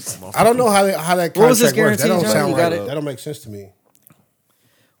 apiece. I don't know how that contract What was his works. That guarantee, don't John? sound You got right. it? That don't make sense to me.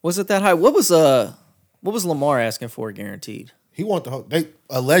 Was it that high? What was Lamar asking for guaranteed? He want the whole. They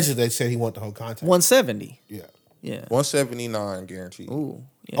allegedly they said he want the whole contract. 170. Yeah, Yeah. 179 guaranteed. Ooh.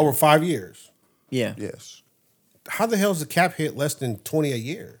 Yeah. over 5 years. Yeah. Yes. How the hell is the cap hit less than 20 a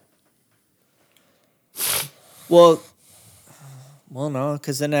year? Well, no,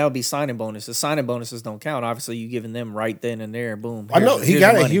 because then that would be signing bonuses. Signing bonuses don't count. Obviously, you giving them right then and there. Boom. I know Here's- he here's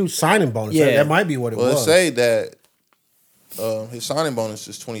got your a money. huge signing bonus. Yeah. That might be what it Well, it was. say that his signing bonus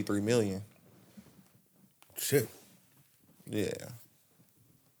is 23 million. Shit. Yeah,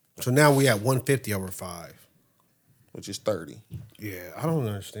 So now we at 150 over 5. which is 30. Yeah, I don't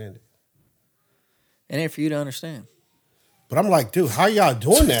understand it. It ain't for you to understand. But I'm like, dude, how y'all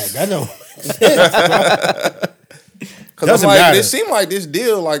doing that? That don't. Because Doesn't like, matter. it seemed like this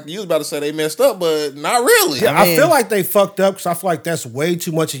deal, like you was about to say they messed up, but not really. Yeah, I I mean- feel like they fucked up because I feel like that's way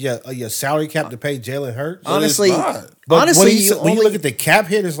too much of your salary cap to pay Jalen Hurts. But it's Honestly, not. But honestly, when you when you only- look at the cap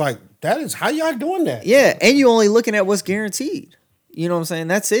hit, it's like that is how y'all doing that. Yeah, and you only looking at what's guaranteed. You know what I'm saying?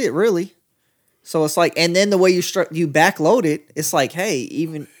 That's it, really. So it's like, and then the way you backload it, it's like, hey,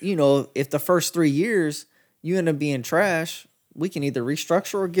 even if the first 3 years you end up being trash, we can either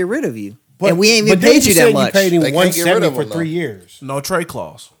restructure or get rid of you. And we ain't even but then paid you said that much. You paid him They can't get rid 170 of for him, 3 though. years. No trade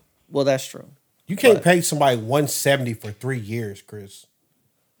clause. Well, that's true. You can't pay somebody 170 for 3 years, Chris.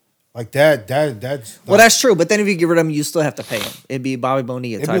 Like that's Well, that's true. But then if you get rid of him, you still have to pay him. It'd be Bobby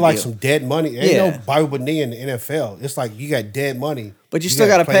Bonilla it'd type be like deal. some dead money. Ain't Yeah. no Bobby Bonilla in the NFL. It's like you got dead money, But you still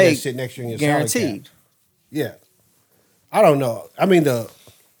got to play pay that shit next year in your salary guaranteed. cap. Yeah, I don't know. I mean,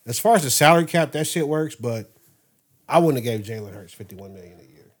 as far as the salary cap, that shit works, but I wouldn't have gave Jalen Hurts $51 million a year.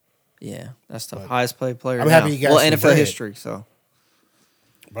 Yeah, that's the highest paid player. I'm now. happy he got well, some NFL bread. history. So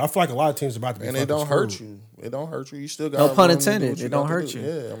But I feel like a lot of teams are about to be. And it fucking don't hurt screwed. you. It don't hurt you. You still got No pun money to do intended. what you It don't got to hurt do. you.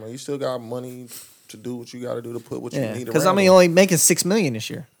 Yeah, I mean, you still got money to do what you got to do to put what you yeah, need because around I mean, them. only making $6 million this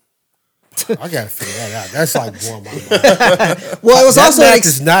year. I gotta figure that out. That's like blowing my mind. Well, it was That also math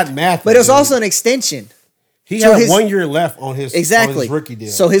is not math, but it was dude. also an extension. He so had his- 1 year left on his Exactly. on his rookie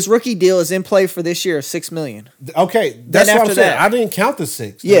deal. So his rookie deal is in play for this year, $6 million. Okay, that's what I'm after saying. that- I didn't count the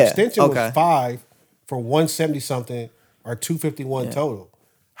 6. The Yeah, extension okay. was 5 for 170 something or 251 total.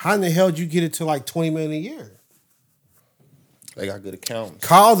 How in the hell did you get it to like 20 million a year? They got good accountants.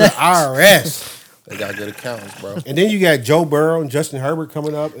 Call the IRS. They got good accountants, bro. And then you got Joe Burrow and Justin Herbert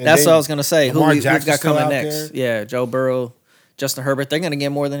coming up. And That's then what I was gonna say. Who Lamar we've Jackson's got still coming out next? there. Yeah, Joe Burrow, Justin Herbert. They're gonna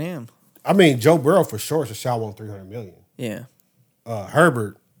get more than him. I mean, Joe Burrow for sure is a shot on 300 million. Yeah.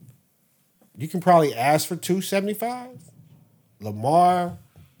 Herbert, you can probably ask for 275. Lamar,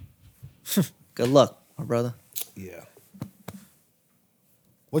 Good luck, my brother. yeah.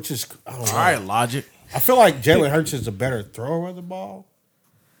 Which is, I don't know. All right, logic. I feel like Jalen Hurts is a better thrower of the ball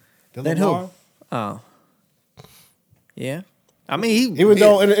than Than Lamar. who? Oh. Yeah. I mean, Even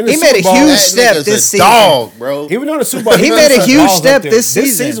though in the he Super made a Bowl, huge that step nigga's this a season. dog, bro. Even though the Super Bowl, He put made a some huge balls up step there. this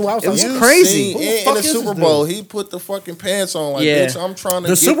season. I was It was like, crazy. Seen Who the in fuck the is this Super Bowl, dude? he put the fucking pants on like, Yeah. bitch, I'm trying to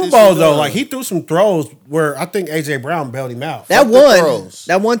The get Super this Bowl shit though, done. like he threw some throws where I think AJ Brown bailed him out. That the one, throws.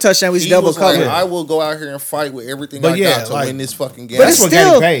 that one touchdown was He double was like, covered. I will go out here and fight with everything But I yeah, got to like- win this fucking game. But That's it's what still-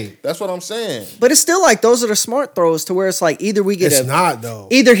 got him paid. That's what I'm saying. But it's still like those are the smart throws to where it's like either we get It's not though,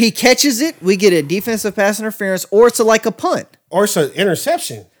 either he catches it, we get a defensive pass interference, or it's like a punt, or it's an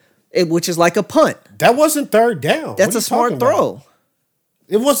interception. which is like a punt. That wasn't third down. That's What are a you smart talking about? throw.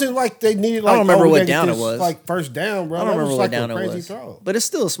 It wasn't like they needed. Like, I don't remember we what gotta get down it this, was. Like first down, bro. I don't That remember was what like down a it crazy was, throw. but it's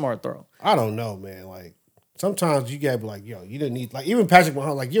still a smart throw. I don't know, man. Like sometimes you gotta be like, yo, you didn't need like even Patrick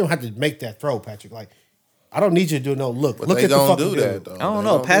Mahomes. Like you don't have to make that throw, Patrick. Like I don't need you to do no look. But Look they at the don't fucking do dude. that, though. I don't They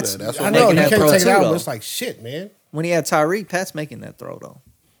know. do Pat's- that. That's I what I know making you that can't throw take it too, out, though. but it's like shit, man. When he had Tyreek, Pat's making that throw though.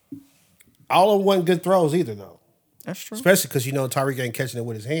 All of them wasn't good throws either, though. That's true. Especially because you know Tyreek ain't catching it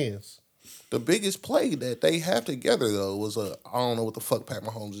with his hands. The biggest play that they have together though was I don't know what the fuck Pat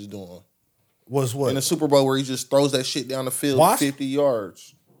Mahomes is doing Was what? in the Super Bowl where he just throws that shit down the field Wasp? 50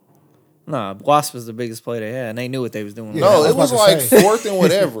 yards. Nah, Wasp was the biggest play they had, and they knew what they was doing. Yeah, No, I it was was about to like say. fourth and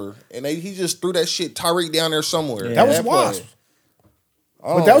whatever, and he just threw that shit Tyreek down there somewhere. Yeah. That was play. Wasp.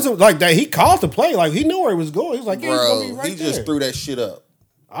 Oh, But that was like that. He called the play. Like he knew where he was going. He was like, yeah, he's gonna be bro. right He just there. threw that shit up.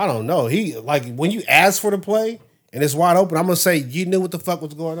 I don't know. He like when you ask for the play and it's wide open. I'm gonna say you knew what the fuck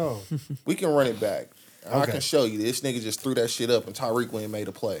was going on. We can run it back. I Okay. can show you this nigga just threw that shit up, and Tyreek went and made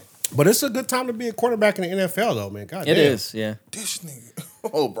a play. But it's a good time to be a quarterback in the NFL, though, man. God It damn. is, yeah. This nigga,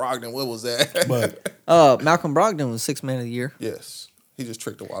 oh Brogdon, what was that? But Malcolm Brogdon was 6th man of the year. yes, he just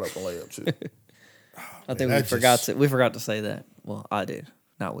tricked a wide open layup too. I think that we forgot to say that. Well, I did,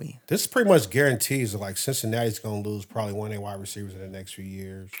 not we. this pretty much guarantees that like Cincinnati's gonna lose probably one of their wide receivers in the next few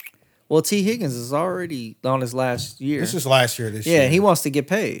years. Well, T. Higgins is already on his last year. This is last year. This yeah, year. he wants to get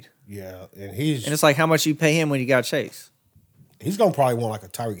paid, Yeah, and he's and it's like how much you pay him when you got Chase. he's gonna probably want like a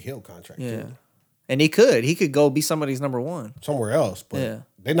Tyreek Hill contract. Yeah, too, and he could go be somebody's number one. somewhere else. But Yeah.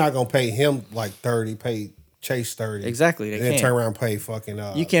 they're not gonna pay him like 30. Pay Chase 30. Exactly, they and then can't. turn around and pay fucking.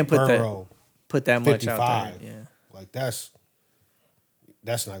 You can't put that- Burrow Put that much out 55. there. Yeah, Like that's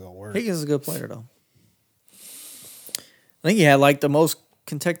not gonna work. Higgins is a good player though. I think he had like the most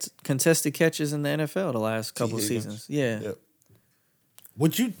contested catches in the NFL the last couple of Higgins. seasons. Yeah. Yep.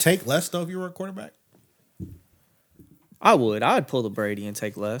 Would you take less though if you were a quarterback? I would. I'd pull the Brady and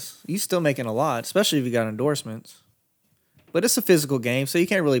take less. You still making a lot, especially if you got endorsements. But it's a physical game, so you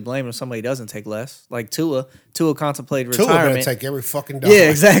can't really blame if somebody doesn't take less. Like Tua contemplated Tua better retirement. take every fucking dollar. Yeah,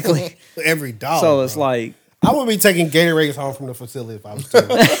 exactly. every dollar. So it's bro. like I would be taking Gatorades home from the facility if I was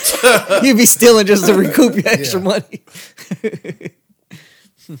Tua. you'd be stealing just to recoup your extra Yeah. money.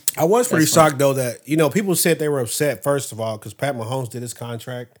 I was pretty That's funny. shocked though that people said they were upset first of all because Pat Mahomes did his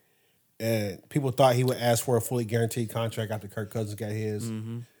contract, and people thought he would ask for a fully guaranteed contract after Kirk Cousins got his.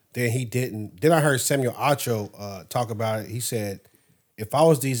 Mm-hmm. Then he didn't. Then I heard Samuel Acho talk about it. He said, "If I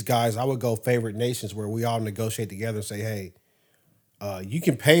was these guys, I would go favorite nations where we all negotiate together and say, hey, you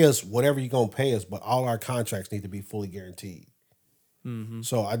can pay us whatever you're gonna pay us, but all our contracts need to be fully guaranteed." Mm-hmm.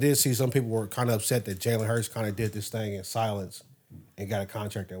 So I did see some people were kind of upset that Jalen Hurts kind of did this thing in silence and got a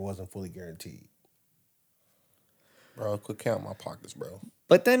contract that wasn't fully guaranteed. Bro, quit counting my pockets, bro.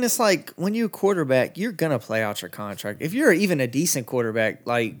 But then it's like when you're a quarterback, you're gonna play out your contract. If you're even a decent quarterback,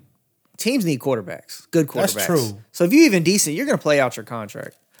 like teams need quarterbacks, good quarterbacks. That's true. So if you're even decent, you're gonna play out your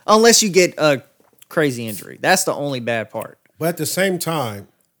contract unless you get a crazy injury. That's the only bad part. But at the same time,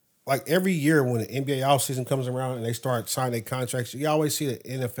 like every year when the NBA offseason comes around and they start signing their contracts, you always see the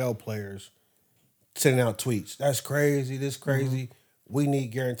NFL players sending out tweets. That's crazy. This crazy. We need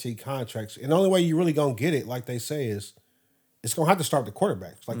guaranteed contracts. And the only way you really gonna get it, like they say, is it's gonna have to start with the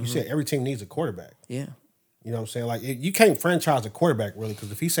quarterbacks. Like you said, every team needs a quarterback. Yeah. You know what I'm saying? Like you can't franchise a quarterback really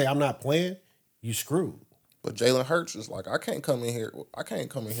because if he say I'm not playing, you screwed. But Jalen Hurts is like, I can't come in here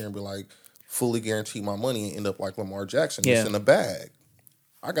and be like, fully guarantee my money and end up like Lamar Jackson. Yeah. It's in the bag.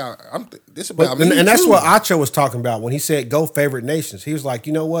 This But about me and that's too. what Acho was talking about when he said go favorite nations. He was like,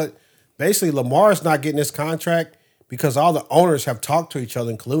 you know what? Basically, Lamar's not getting this contract because all the owners have talked to each other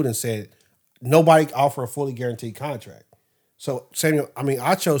and colluded and said nobody offer a fully guaranteed contract. So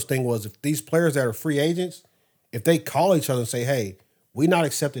Acho's thing was if these players that are free agents, if they call each other and say, hey, we're not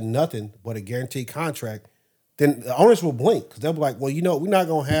accepting nothing but a guaranteed contract, then the owners will blink because they'll be like, well, we're not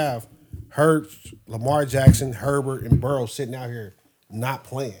going to have Hurts, Lamar Jackson, Herbert, and Burrow sitting out here not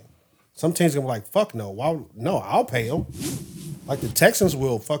playing. Some teams going to be like, fuck no. Why? No, I'll pay them. Like the Texans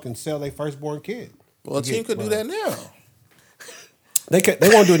will fucking sell their firstborn kid. Well, a team could do that now. They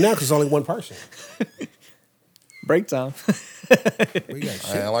won't do it now because it's only one person. break time. We got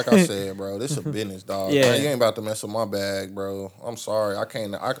shit. Man, like I said, bro, this a business, dog. Yeah. Man, you ain't about to mess with my bag, bro. I'm sorry. I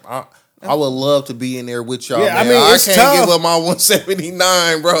can't. I would love to be in there with y'all. Yeah, I man. mean, it's can't tough. give up my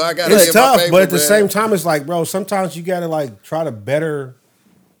 179, bro. I gotta It's get tough, my paper, but at the man. same time, it's like, bro, sometimes you gotta like try to better.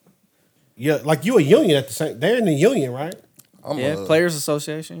 Yeah, like you a union at the same. They're in the union, right? Yeah, Players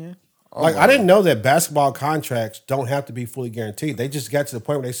Association. Yeah. Like I didn't know that basketball contracts don't have to be fully guaranteed. They just got to the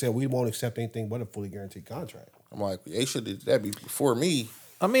point where they said we won't accept anything but a fully guaranteed contract. I'm like, they should have did that before me.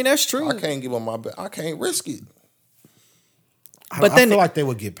 I mean, that's true. I can't give them my. I can't risk it. But I then feel like they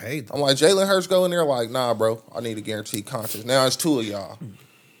would get paid. Though. I'm like, Jalen Hurts go in there like, nah, bro. I need a guaranteed contract. Now it's two of y'all.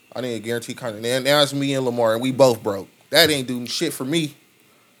 I need a guaranteed contract. Now it's me and Lamar, and we both broke. That ain't doing shit for me.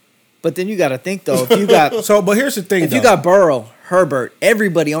 But then you got to think though, if you got So, but here's the thing: if you got Burrow, Herbert,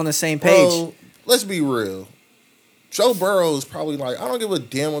 everybody on the same page. Bro, let's be real. Joe Burrow is probably like, I don't give a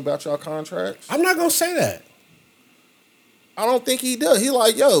damn about y'all contracts. I'm not gonna say that. I don't think he does. He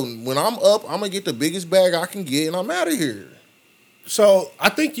like, yo, when I'm up, I'm gonna get the biggest bag I can get, and I'm out of here. So I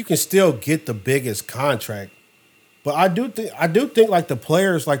think you can still get the biggest contract, but I do think like the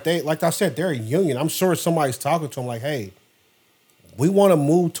players, like I said, they're a union. I'm sure somebody's talking to them like, hey, we want to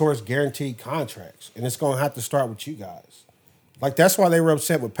move towards guaranteed contracts, and it's gonna have to start with you guys. Like that's why they were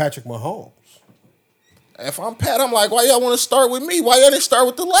upset with Patrick Mahomes. If I'm Pat, I'm like, why y'all want to start with me? Why y'all didn't start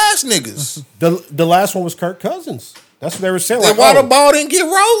with the last niggas? The last one was Kirk Cousins. That's what they were saying. Then Like, why oh, the ball didn't get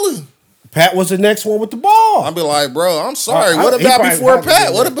rolling? Pat was the next one with the ball. I'll be like, bro, I'm sorry. I- What he about probably before had to Pat?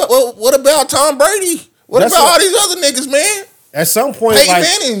 do What that. about what about Tom Brady? What That's about what- all these other niggas, man? At some point, Peyton like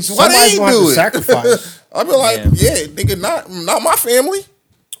Manning's, why they somebody's ain't gonna have do to it? sacrifice. I'll be like, yeah, nigga, not my family.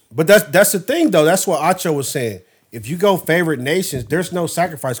 But that's the thing, though. That's what Acho was saying. If you go favorite nations, there's no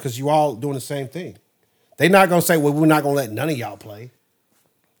sacrifice because you all doing the same thing. They're not gonna say, "Well, we're not gonna let none of y'all play."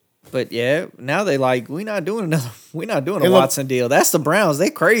 But yeah, now they like we're not doing a And look- Watson deal. That's the Browns. They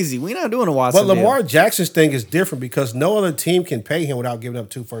crazy. We're not doing a Watson But deal. Lamar Jackson's thing is different because no other team can pay him without giving up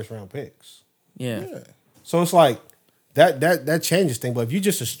 2 first-round picks. Yeah. So it's like that changes things. But if you're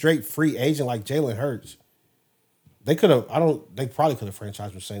just a straight free agent like Jalen Hurts, they could have. They probably could have franchised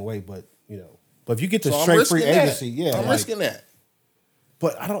him the same way. But but if you get the So I'm straight free risking that. agency, yeah, I'm like, risking that.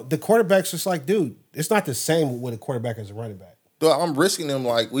 But the quarterback's just like, dude, it's not the same with a quarterback as a running back. Dude, I'm risking them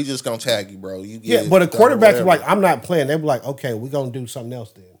like we just gonna tag you, bro. You Yeah, get but a it, quarterback is whatever. like, I'm not playing. They be like, okay, we're gonna do something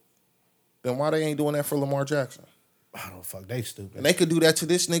else then. Then why they ain't doing that for Lamar Jackson? I don't fuck. They stupid. And they could do that to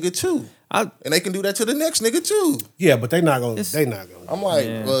this nigga too. I And they can do that to the next nigga too. Yeah, but they not gonna. It's- They not gonna. I'm like,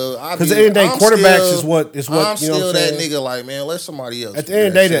 Yeah. well, Because at the end of the day, quarterbacks is what I'm you know still what I'm that saying? nigga. Like, man, let somebody else. At the do end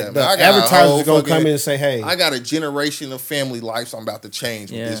of the day, that shit, the man. I got a advertisers whole are gonna come fucking- in and say, hey, I got a generation of family lives I'm about to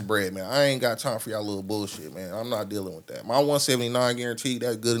change with Yeah. this bread, man. I ain't got time for y'all little bullshit, man. I'm not dealing with that. My 179 guaranteed,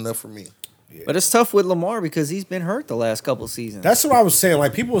 that's good enough for me. But it's tough with Lamar because he's been hurt the last couple seasons. that's what I was saying.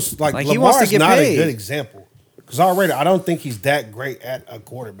 Like people was like, Like, he wants to Lamar's get not paid. a good example because already I don't think he's that great at a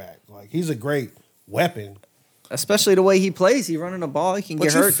quarterback. Like he's a great weapon. Especially the way he plays. He running the ball. He can But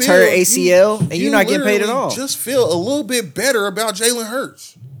get you hurt, feel- tear ACL, and you you're not getting paid at literally all. Just feel a little bit better about Jalen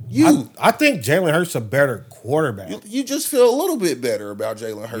Hurts. I think Jalen Hurts a better quarterback. You just feel a little bit better about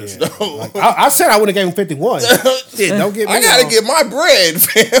Jalen Hurts, Yeah. though. Like, I said I would have gave him 51. Shit, don't get me I gotta wrong. get my bread,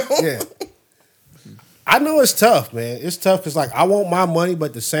 fam. Yeah. I know it's tough, man. It's tough because, like, I want my money, but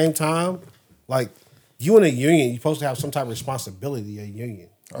at the same time, like, you in a union, you're supposed to have some type of responsibility in a union.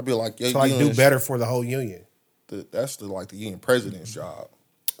 I'd be like, yeah, To, like, do better for the whole union. That's the union president's job.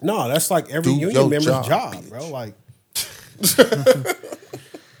 No, that's like every Do union your member's job, job, bitch. bro. Like,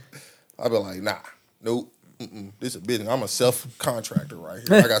 I'd be like, nah, nope. This is a business. I'm a self-contractor right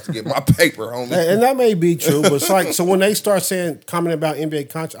here. I got to get my paper, homie. and that may be true, but it's like, so when they start saying, commenting about NBA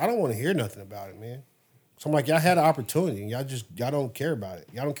contract, I don't want to hear nothing about it, man. So I'm like, y'all had an opportunity. Y'all don't care about it.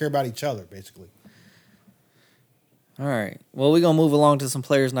 Y'all don't care about each other, basically. All right. Well, we're going to move along to some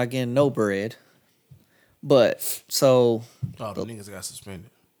players not getting no bread. But, so, Oh, the niggas got suspended.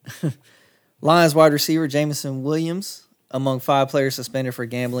 Lions wide receiver Jameson Williams among 5 players suspended for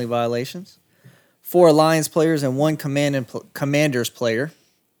gambling violations. 4 Lions players and 1 Commanders player.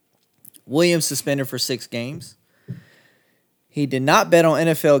 Williams suspended for 6 games. He did not bet on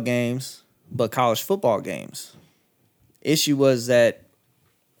NFL games, but college football games. Issue was that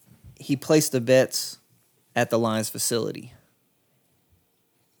he placed the bets at the Lions facility.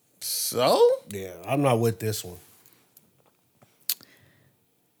 So? Yeah, I'm not with this one.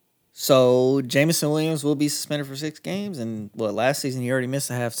 So Jameson Williams will be suspended for 6 games, and last season he already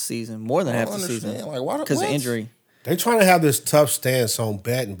missed a half the season, more than I half don't the season, understand. Like, why? because of what? injury. They trying to have this tough stance on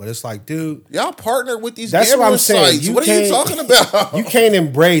betting, but it's like, dude, Y'all partner with these that's what gambling I'm saying. sites. What are you talking about? You can't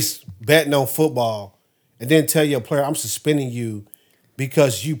embrace betting on football and then tell your player, I'm suspending you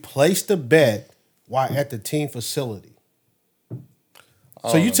because you placed the bet while at the team facility.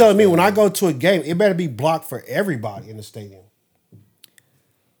 So you telling me when I go to a game, it better be blocked for everybody in the stadium?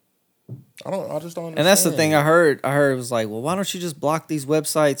 I just don't understand. And that's the thing I heard. I heard it was like, well, why don't you just block these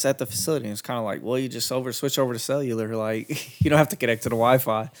websites at the facility? And it's kind of like, well, you just switch over to cellular. Like, you don't have to connect to the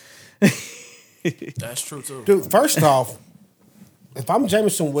Wi-Fi. That's true too. Dude, first off, if I'm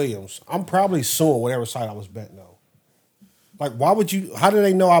Jameson Williams, I'm probably suing whatever site I was betting on. Like, why would you? How do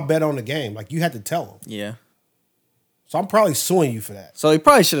they know I bet on the game? Like, you had to tell them. Yeah. So I'm probably suing you for that. So he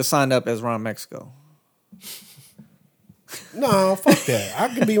probably should have signed up as Ron Mexico. No, fuck that. I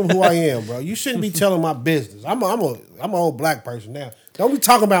can be who I am, bro. You shouldn't be telling my business. I'm an old black person now. Don't be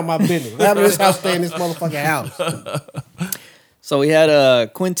talking about my business. What happened to this house? Stay in this motherfucking house. So we had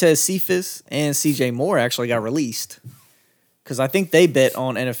Quintez Cephas and C.J. Moore actually got released because I think they bet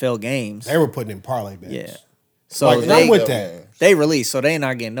on NFL games. They were putting in parlay bets. Yeah. So Like, and I'm with that. they released, so they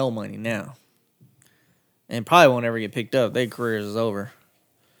not getting no money now. And probably won't ever get picked up. Their careers is over.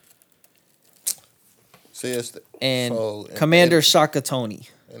 See, Commander Shaka Tony.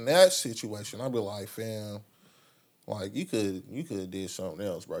 In that situation, I'd be like, fam, like you could have did something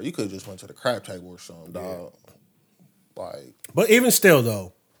else, bro. You could have just went to the crap table or something, dog. Like, But even still,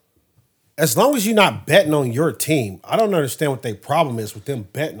 though, as long as you're not betting on your team, I don't understand what their problem is with them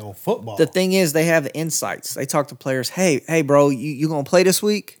betting on football. The thing is, they have the insights. They talk to players. Hey, bro, you gonna play this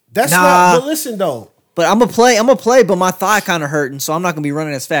week? That's nah, not. But listen, though. But I'm gonna play, but my thigh kind of hurting, so I'm not gonna be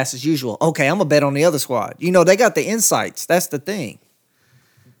running as fast as usual. Okay, I'm gonna bet on the other squad. You know, they got the insights. That's the thing.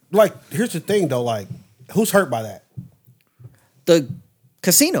 Like, here's the thing, though. Like, who's hurt by that? The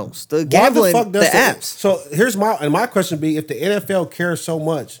casinos, the gambling, the apps. So here's my question be: if the NFL cares so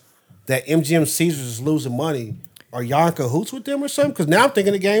much that MGM Caesars is losing money, are y'all in cahoots with them or something? Because now I'm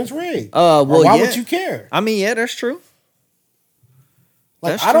thinking the game's rigged. Well, why yeah. would you care? I mean, yeah, that's true.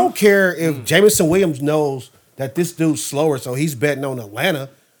 Like, That's I true. don't care if Jameson Williams knows that this dude's slower, so he's betting on Atlanta.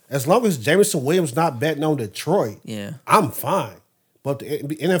 As long as Jameson Williams not betting on Detroit, Yeah. I'm fine. But the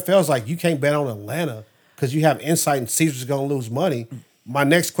NFL's like, you can't bet on Atlanta because you have insight and Caesar's going to lose money. My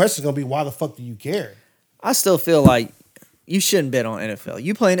next question is going to be, why the fuck do you care? I still feel like you shouldn't bet on NFL.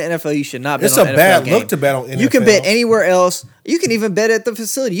 You play in the NFL, you should not bet It's on a NFL bad game. look to bet on NFL. You can bet anywhere else. You can even bet at the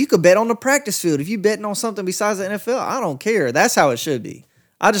facility. You could bet on the practice field. If you betting on something besides the NFL, I don't care. That's how it should be.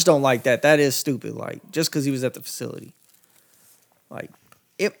 I just don't like that. That is stupid. Like, just because he was at the facility. Like,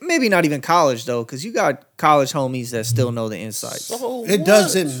 maybe not even college, though, because you got college homies that still know the insights. so It what?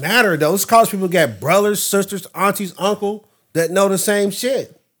 doesn't matter, though. It's college people got brothers, sisters, aunties, uncle that know the same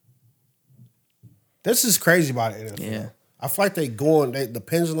shit. This is crazy about the NFL. Yeah. I feel like the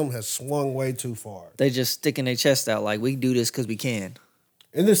pendulum has swung way too far. They just sticking their chest out like, we do this because we can.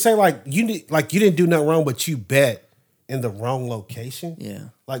 And then say you didn't do nothing wrong, but you bet in the wrong location. Yeah.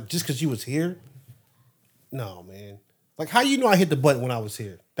 Like just because you was here. No, man. Like how you know I hit the button when I was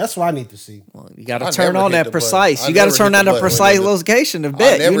here? That's what I need to see. Well, you got to I turn never on hit that the precise. button. You I got to never turn hit on the that button precise when location to I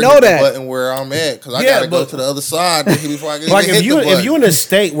bet. never You hit know the that. button where I'm at because I Yeah, gotta go but- to the other side before I get Like hit if the you button. in a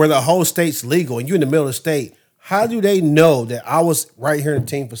state where the whole state's legal and you in the middle of the state, how do they know that I was right here in the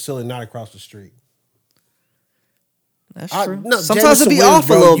team facility, not across the street? That's I- true. no, Sometimes Jameson it be Williams, off a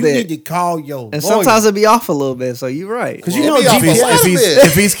bro, little you bit. need to call your And lawyer. sometimes it be off a little bit. So you're right. Because you know It be off a GPS. lot.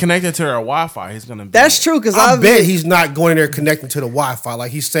 If he's connected to their Wi-Fi, he's gonna be. That's true. Because I bet he's not going in there connecting to the Wi-Fi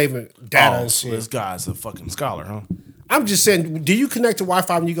like he's saving data Oh, and so shit. this guy's a fucking scholar, huh? I'm just saying, do you connect to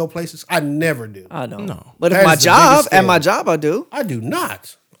Wi-Fi when you go places? I never do. I don't. No. But That at my is the job, biggest at my thing. job, I do. I do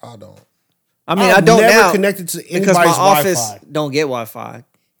not. I don't. I mean, I've I don't never now connected to because my anybody's office Wi-Fi. don't get Wi-Fi.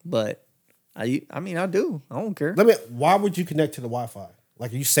 But I mean, I do. I don't care. Why would you connect to the Wi-Fi?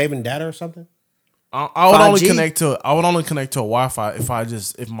 Like, are you saving data or something? I would only 5G? connect to. I would only connect to a Wi-Fi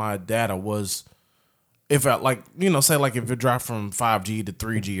if my data was, if I like say like if it dropped from 5G to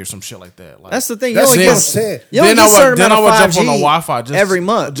 3G or some shit like that. Like, That's the thing. You That's only what I'm get, saying. you only Then get I a would- certain then amount I would of jump on 5G the Wi-Fi just- every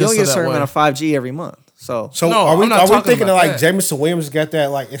month. You just only get a so that certain way. amount of 5G every month. So So No, are we I'm not are we talking thinking of about like that. Jameson Williams got that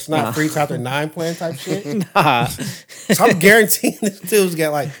like it's not Nah. free till after 9 plan type shit? nah. So I'm guaranteeing this dude's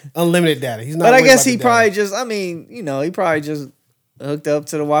got like unlimited data. He's not. But I worried guess about he the probably data. just, I mean, he probably just hooked up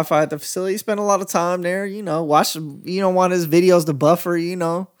to the Wi-Fi at the facility. Spent a lot of time there, watch, want his videos to buffer,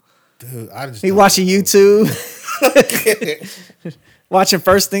 Dude, I just He don't watching know. YouTube, watching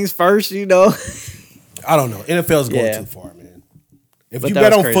First Things First, I don't know. NFL's going Yeah. too far, man. If But you that bet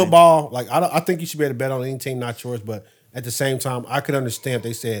was on crazy. football, like I think you should be able to bet on any team, not yours. But at the same time, I could understand if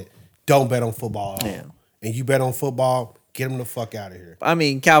they said don't bet on football at all. Yeah. And you bet on football, get him the fuck out of here. I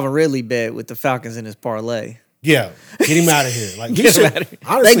mean, Calvin Ridley bet with the Falcons in his parlay. Yeah, get him out of here. Like he Get him should, outta here.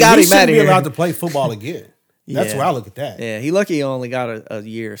 honestly, They got he him shouldn't outta be here. allowed to play football again. That's Yeah. where I look at that. Yeah, he lucky he only got a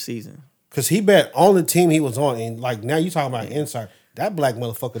year season. Because he bet on the team he was on. And like now you talking about insider. That black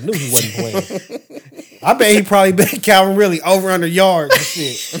motherfucker knew he wasn't playing. I bet he probably bet Calvin really over under yards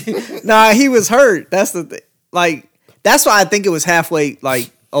and shit. Nah, he was hurt. That's the thing. Like, that's why I think it was halfway, like,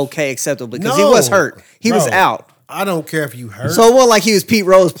 okay, acceptable. Because he was hurt. He was Bro, out. I don't care if you hurt. So it wasn't like he was Pete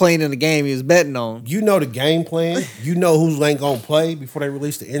Rose playing in the game he was betting on. You know the game plan. You know who's ain't gonna play before they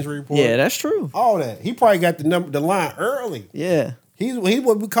release the injury report. Yeah, that's true. all that. He probably got the line early. Yeah. He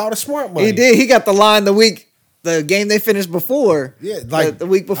what we call the smart money. He did. He got the line the game they finished before. Yeah, like the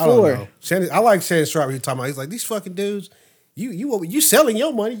week I don't before. know. I like Shannon Sharp. He talking about. He's like these fucking dudes. You selling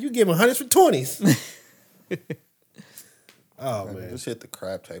your money. You giving hundreds for 20s. Oh man. Just hit the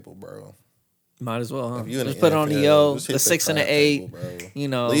crap table, bro. Might as well, huh? If you in Just the put it on the NFL, just hit the 6 and the crap 8. table, bro. You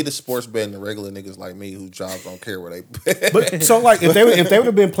know. Leave the sports betting to regular niggas like me whose jobs don't care where they bet. But so like if they would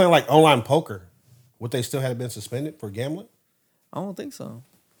have been playing like online poker, would they still have been suspended for gambling? I don't think so.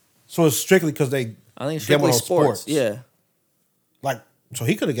 So it's strictly because they I think gamble strictly on sports. Yeah. Like so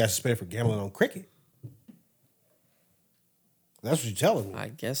he could have got suspended for gambling on cricket. That's what you're telling me. I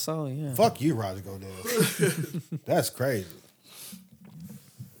guess so, yeah. Fuck you, Roger Goodell. That's crazy.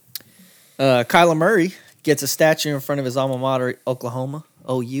 Kyler Murray gets a statue in front of his alma mater, Oklahoma,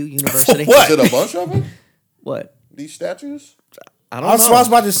 OU University. What? Is it a bunch of them? What? These statues? I don't That's know. what I was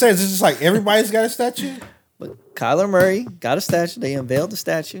about to say. Is it just like everybody's got a statue? But Kyler Murray got a statue. They unveiled the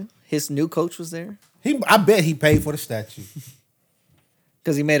statue. His new coach was there I bet he paid for the statue.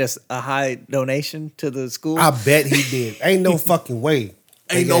 because he made a high donation to the school. I bet he did. Ain't no fucking way.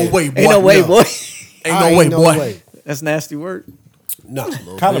 Ain't no way, boy. Ain't no way, no. boy. Ain't no way, boy. That's nasty work. No.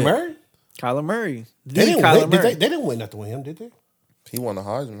 Kyler Murray? Kyler Murray. They didn't Kyler win. Murray. They didn't win nothing with him, did they? He won the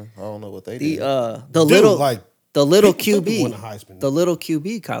Heisman. I don't know what they The did. the Dude, little like, the little people QB. won the Heisman. The little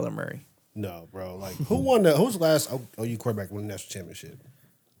QB Kyler Murray. No, bro. Like, who's the last OU quarterback won the national championship?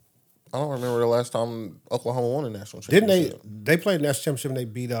 I don't remember the last time Oklahoma won a national Didn't championship. they played the national championship and they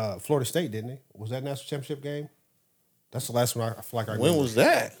beat Florida State, didn't they? Was that national championship game? That's the last one I feel like I remember. When was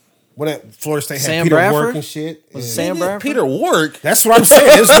that? When that Florida State had Sam Peter Bradford? Work and shit. Was and- Sam Bradford? Peter Warwick. That's what I'm saying.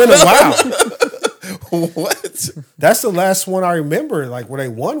 It's been a while. What? That's the last one I remember, like where they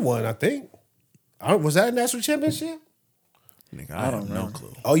won one, I think. Was that a national championship? Nigga, I have no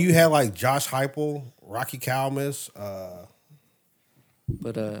clue. Oh, you had like Josh Heupel, Rocky Kalmus,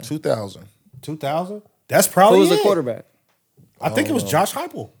 But 2000. 2000. That's probably who was the it. quarterback? I think it was Josh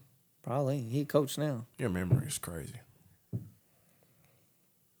Heupel. Probably. He coach now. Your memory is crazy.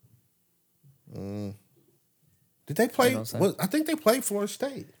 Did they play? You know what I'm saying? I think they played Florida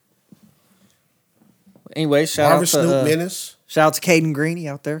State. Anyway, shout Marvin out Snoop to Menace. shout out to Caden Greeny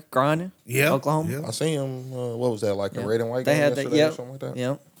out there grinding. Yeah, Oklahoma. yeah. I seen him. What was that, like a Yeah. red and white They game had that. yesterday or Yep. something like that?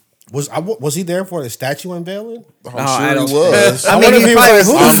 Yep. Was he there for the statue unveiling? I'm I sure don't- he was. I mean, wonder if he he was probably like,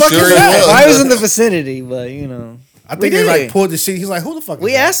 who the I'm fuck sure is he that? was. I was in the vicinity, but you know, I think he did. like pulled the shit. He's like, who the fuck is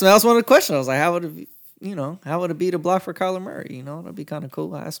We that? asked him. That was one of the questions. I was like, how would it be, how would it be to block for Kyler Murray? You know, that'd be kind of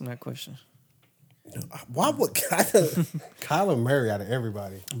cool. I asked him that question. Why would Kyler Murray out of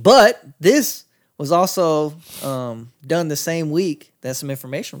everybody? But this was also done the same week that some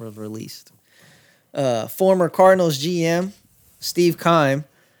information was released. Former Cardinals GM Steve Keim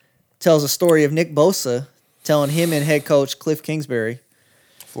tells a story of Nick Bosa telling him and head coach Cliff Kingsbury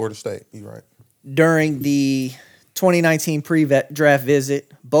Florida State. You right. during the 2019 pre-draft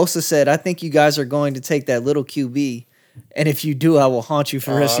visit. Bosa said, "I think you guys are going to take that little QB, and if you do, I will haunt you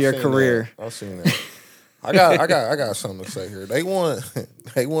for the rest of your career." I've seen that. I got something to say here. They won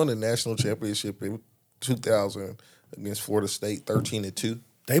the national championship in 2000 against Florida State, 13-2.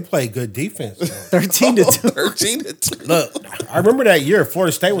 They play good defense. though. 13-2. 13-2. Look, I remember that year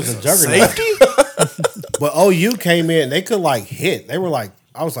Florida State was a juggernaut. But OU came in, they could like hit. They were like,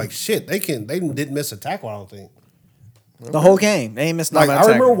 I was like, shit, they didn't miss a tackle, I don't think. The whole game. They ain't missed no Like, I tackle.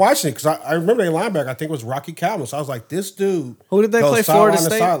 remember watching it because I remember their linebacker, I think it was Rocky Kalmus. I was like, this dude Who did they goes play, sideline Florida to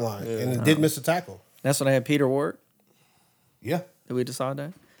State? sideline and didn't miss a tackle. That's when they had Peter Warwick. Yeah. Did we decide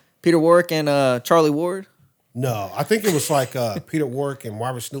that? Peter Warwick and Charlie Ward. No, I think it was like Peter Warwick and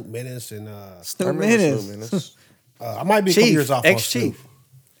Marvin Snoop Menace and Snoop Menace. Minutes. I might be a couple Chief, years off on ex-Chief. Snoop.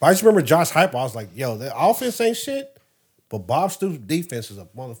 But I just remember Josh Heupel. I was like, yo, the offense ain't shit, but Bob Stoops' defense is a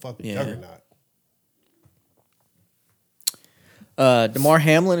motherfucking juggernaut. DeMar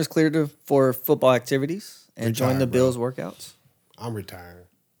Hamlin is cleared for football activities and joined the Retired, bro. Bills workouts. I'm retiring.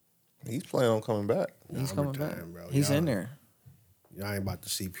 He's planning on coming back. He's I'm coming back. retiring, bro. He's Y'all- in there. Y'all ain't about to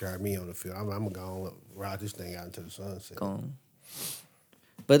CPR me on the field. I'm going to ride this thing out into the sunset. Gone.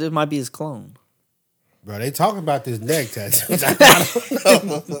 But it might be his clone. Bro, they talking about this neck tattoo.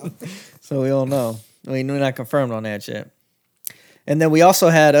 So we don't know. We're not confirmed on that yet. And then we also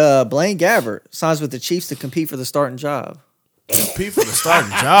had Blaine Gabbert signs with the Chiefs to compete for the starting job. Compete for the starting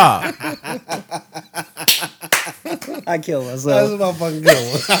job. I killed That's myself. a motherfucking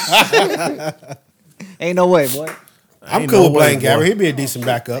good one. Ain't no way, boy. I'm Ain't cool no with Blaine way, Gabbert. boy. He'd be a decent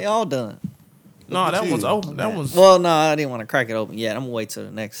They backup. all done. No, that one's open. That one's. Well, no, I didn't want to crack it open yet. I'm gonna wait till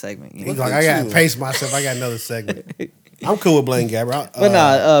the next segment. You know? He's like, I gotta you. pace myself. I got another segment. I'm cool with Blaine Gabbert.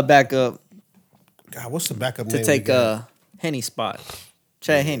 But back up God, what's the backup to name? take we got? Henny spot.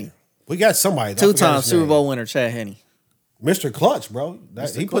 Chad Henne. We got somebody. I forgot Two-time his Super name. Bowl winner, Chad Henne. Mr. Clutch, bro.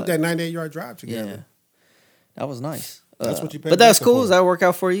 Mr. He Clutch. put that 98-yard drive together. Yeah. That was nice. That's what you paid But that's Baker cool. for. Does that work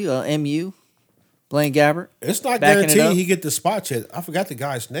out for you? Mu, Blaine Gabbert. It's not Backing it guaranteed up? he get the spot yet. I forgot the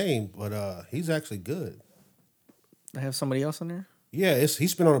guy's name, but he's actually good. They have somebody else in there. Yeah,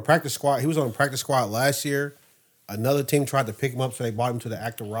 he's been on the practice squad. He was on the practice squad last year. Another team tried to pick him up, so they brought him to the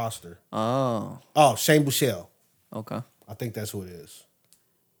active roster. Oh, Oh, Shane Buechele. okay. I think that's who it is.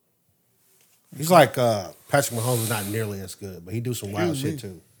 He's like Patrick Mahomes is not nearly as good, but he do some wild shit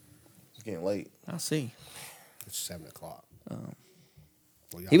too. It's getting late. I see. It's 7 o'clock.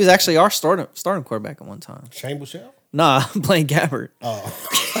 Well, He was actually our starting quarterback at one time. Shane Buechele. Nah, Blaine Gabbert.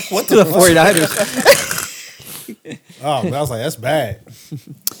 What To the 49ers. Oh, man, I was like, that's bad.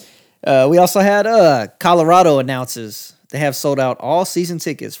 We also had Colorado announces they have sold out all season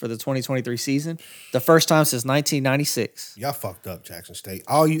tickets for the 2023 season. The first time since 1996. Y'all fucked up, Jackson State.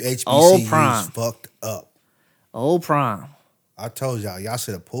 All you Old HBCUs Prime. fucked up. Old Prime. I told y'all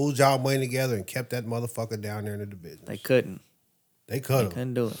should have pulled y'all money together and kept that motherfucker down there in the division. They couldn't. They could have.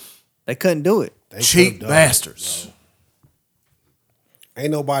 Couldn't do it. They couldn't do it. Cheap bastards.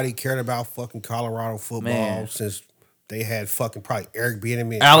 Ain't nobody cared about fucking Colorado football Man. since they had fucking probably Eric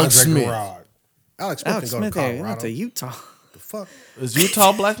Bieniemy and Alex Andre Smith. Garrard. Alex Smith Alex can go Smith to went Colorado. to Utah. The fuck? Is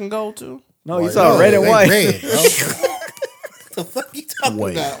Utah black and gold too? No, you White. saw No, red and they white. red, bro. the fuck you talking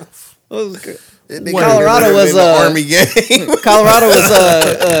Wait. about? What was good? Colorado Colorado was the Army game. Colorado was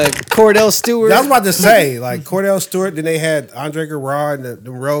Cordell Stewart. I was about to say, like Cordell Stewart, then they had Andre Garrard and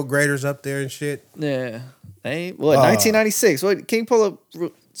the road graders up there and shit. Yeah. Hey, what? 1996. What? Can you pull up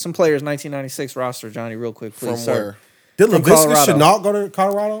some players' 1996 roster, Johnny, real quick, please? From sir? where? Did From LaVisca Colorado. Chenault go to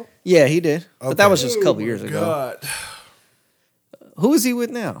Colorado? Yeah, he did. But that Okay. was just a couple years ago. God. Who is he with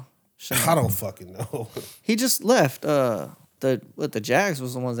now? I don't fucking know. He just left. The Jags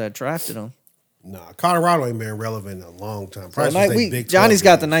was the ones that drafted him. Nah, Colorado ain't been relevant in a long time. So Probably since they Big 12 Johnny's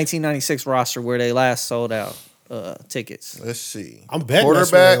got the days. 1996 roster where they last sold out tickets. Let's see. I'm betting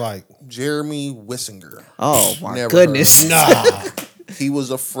that's where Quarterback they like. Jeremy Wissinger. Oh my Never goodness! Nah, He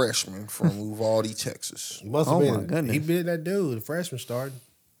was a freshman from Uvalde, Texas. he must have Oh, my been. goodness. He been that dude, the freshman started.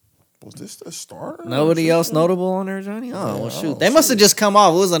 Was this the starter? Nobody else notable on there, Johnny? Oh well, shoot. They must have just come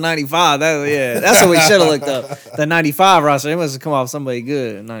off. It was a 95. That's what we should have looked up. The 95 roster. They must have come off somebody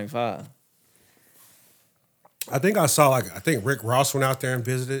good at 95. I think I saw I think Rick Ross went out there and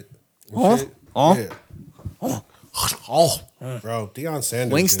visited. and Oh, shit. oh. Yeah. Oh, Bro, Deion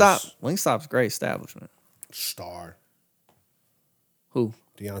Sanders. Wingstop. is Wingstop's a great establishment. star. Who?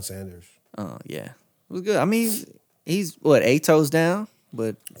 Deion Sanders. Oh yeah, it was good. I mean, he's what 8 toes down,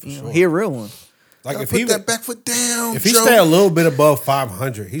 but you know, sure. he a real one. Like Gotta if put he that back foot down. if he Joe. stay a little bit above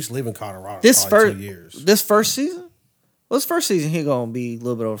 500, he's leaving Colorado. This probably first 2 years. this first season. Well, this first season he gonna be a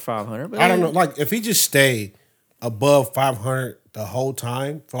little bit over 500. But I don't know. Like if he just stay above 500 the whole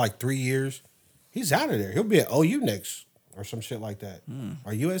time for like 3 years, he's out of there. He'll be at OU next or some shit like that,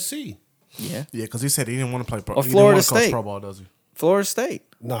 or USC. Yeah, yeah, because he said he didn't want to play pro. Or he didn't Florida wanna coach State. pro ball, does he? Florida State.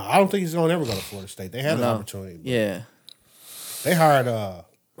 No, I don't think he's gonna ever go to Florida State. They had an No. opportunity. but Yeah, They hired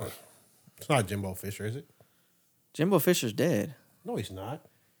it's not Jimbo Fisher, is it? Jimbo Fisher's dead. No, he's not.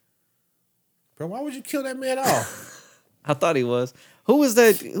 Bro, why would you kill that man off? I thought he was. Who was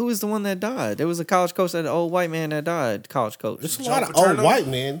that? Who was the one that died? There was a college coach, that old white man that died. College coach. There's a Joe lot of Paterno? old white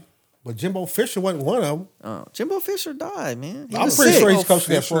men, but Jimbo Fisher wasn't one of them. Oh, Jimbo Fisher died, man. He I'm was pretty sick. sure he's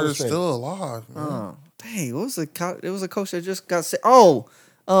coaching at Fisher Florida is State. still alive. Man. Oh, dang, what was the? It was a coach that just got sick. Oh,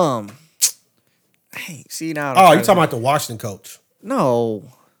 hey, see now. Oh, you talking about the Washington coach? No,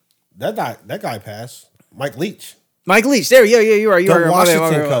 That guy passed. Mike Leach. Mike Leach. There, yeah, you're right. The You're right. My bad, my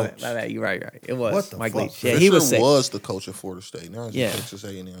Washington bad, my bad. coach. My bad. You're right. It was What the Mike fuck? Leach. Yeah, Fisher he was sick. was the coach of Florida State. Now he's Yeah. in Texas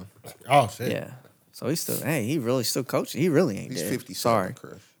A&M. Oh shit. Yeah. So he's still. Hey, he really still coaching. He really ain't He's dead. 57. Sorry,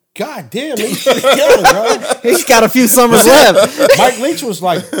 Chris. God damn, he's pretty young, bro. he's got a few summers left. Mike Leach was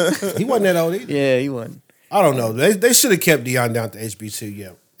like, he wasn't that old either. Yeah, he wasn't. I don't know. They should have kept Deion down to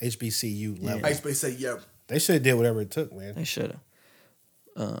HBCU level. They say, yeah. They should have did whatever it took, man. They should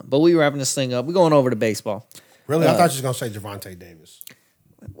have. But we wrapping this thing up. We're going over to baseball. Really, I thought you was gonna say Javante Davis.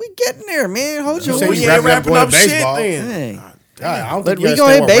 We getting there, man. Hold your said We you ain't wrapping wrapping up up going to shit baseball. then. Dang. God, I don't But think you we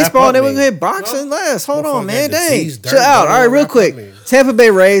gonna understand hit what wrap baseball, up and then we means. gonna hit boxing last. Hold on, Motherfucker man. got Dang. disease, dirt, Chill out. don't All know right, what real wrap up quick. means. Tampa Bay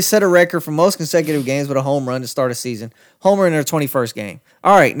Rays set a record for most consecutive games with a home run to start a season. Homer in their 21st game.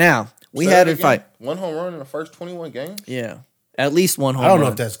 All right, now we Say had that a again? fight. 1 home run in the first 21 games. Yeah, at least one home I don't know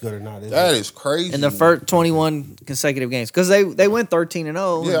run if that's good or not. That is crazy. in the first 21 consecutive games because they went 13-0 Yeah, and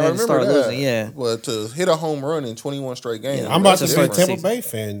I then remember started that. losing. Yeah, But to hit a home run in 21 straight games, Yeah, I'm about to Just be a start the Tampa season. Bay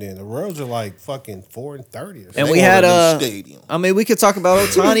fan then. The Royals are like fucking 4-30 or something. and They we want had a new stadium. I mean, we could talk about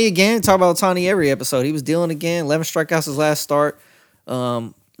Ohtani again. Talk about Ohtani every episode. He was dealing again. 11 strikeouts his last start.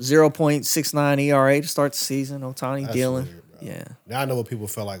 0.69 ERA to start the season. Ohtani That's dealing. weird, bro. Yeah, Now I know what people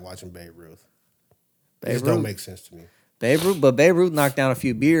felt like watching Babe Ruth. It Babe just don't Ruth. make sense to me. Babe Ruth knocked down a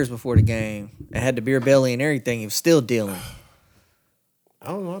few beers before the game and had the beer belly and everything. He was still dealing. I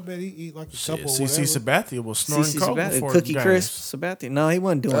don't know. I bet he eat like a couple. CC Sabathia was snorting CC coke Sabathia, before Cookie games. Crisp, Sabathia. No, he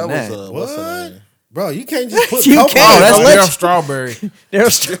wasn't doing That that. was what's her What? name? Bro, you can't just put You coke can't. Oh, on That's that's it. Daryl Strawberry.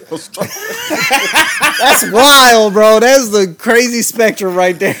 That's wild, bro. That's the crazy spectrum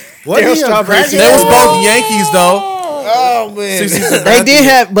right there. Wasn't Daryl he a Strawberry. crackhead? They was both Yankees though. Oh man. CC They Sabathia. did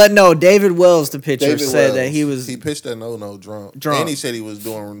have, but no. David Wells, the pitcher, David said Wells. that he was He pitched that no drunk. Drunk. And he said he was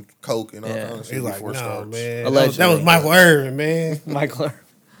doing coke and all Yeah. kind of He's shit like, before no, starts. man. Allegedly. That was Michael Irvin, man. Michael.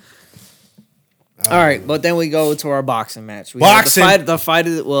 All right, but then we go to our boxing match. We Boxing. had the fight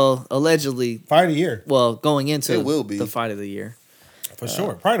of the, well, allegedly, Fight of the year, going into It will be. the fight of the year. for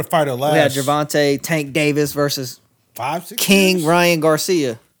sure. Probably the fight of the We had last Gervonta Tank Davis versus 5-6 King years? Ryan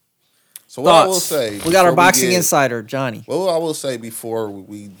Garcia. So what I Thoughts? will say, We got our before boxing get- insider, Johnny. What I will say before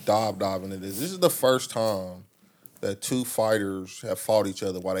we dive into this is the first time that two fighters have fought each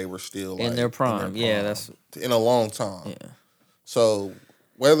other while they were still In like, their prime. Yeah, that's in a long time. yeah. So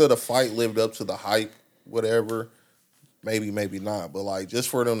whether the fight lived up to the hype, whatever, maybe not. But like just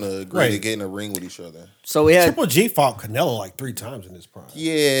for them to agree to Wait. get in a ring with each other. So we had Triple G fought Canelo like 3 times in his prime.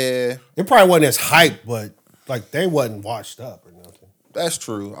 Yeah, It probably wasn't as hype, but like they wasn't washed up or nothing. that's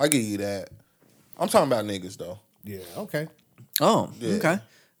true. I give you that. I'm talking about niggas though. Yeah, okay. oh Yeah. okay.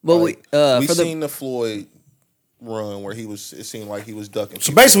 But Like, we we for the seen the Floyd run where it seemed like he was ducking. So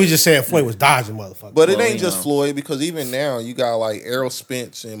people. basically, we just saying Floyd was dodging motherfuckers. But it Well, ain't you just know. Floyd because even now you got like Errol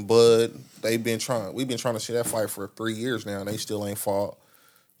Spence and Bud. We've been trying to see that fight for 3 years now, and they still ain't fought.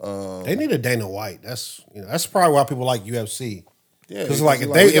 They need a Dana White. That's probably why people like UFC. Yeah, Because like if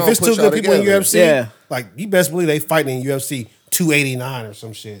we if gonna it's put two y'all good people in together. UFC, Yeah. like you best believe they fighting in UFC 289 or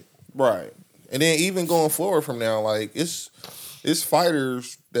some shit. Right. And then even going forward from now, like it's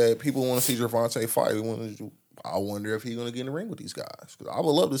fighters that people want to see Gervonta fight. I wonder if he's going to get in the ring with these guys. 'Cause I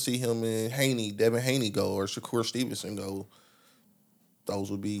would love to see him and Devin Haney go, or Shakur Stevenson go. Those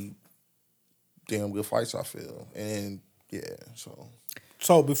would be damn good fights, I feel. And yeah,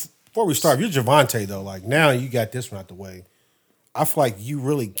 So before we start, if you're Javante though, like now you got this one out the way. I feel like you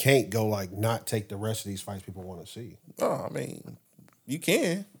really can't go like not take the rest of these fights people want to see. I mean, you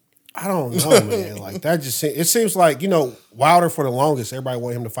can. I don't know, man. Like that it seems like Wilder for the longest, everybody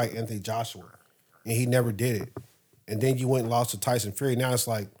wanted him to fight Anthony Joshua, and he never did it. And then you went and lost to Tyson Fury. Now it's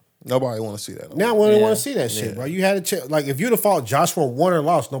like Nobody want to see that. now we don't Yeah. want to see that shit, bro. You had a chance. Like if you'd have fought Joshua and won or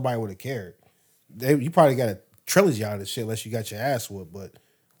lost, nobody would have cared. You probably got a trilogy out of this shit unless you got your ass whooped, but at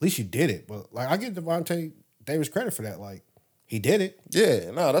least you did it. But like I give Devontae Davis credit for that. Like he did it. Yeah,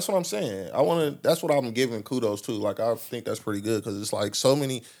 no, that's what I'm saying. That's what I'm giving kudos to. Like I think that's pretty good because it's like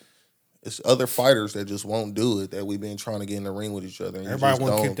it's other fighters that just won't do it that we've been trying to get in the ring with each other. And you Everybody just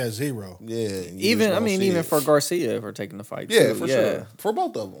want to keep don't- that zero. Yeah, and you even just I don't mean see even it. for Garcia for taking the fight. yeah, too. for sure, for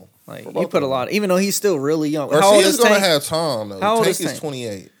both of them. Like For he both put a of them. lot, even though he's still really young. How old Garcia's is gonna Tank? have time though. How old Tank is is Tank?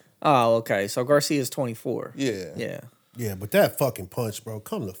 28. Oh, okay. So Garcia's 24. Yeah, Yeah. Yeah, but that fucking punch, bro,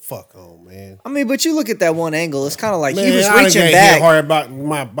 come the fuck on, man. I mean, but you look at that one angle, it's kind of like Man, he was I done reaching got back. hit hard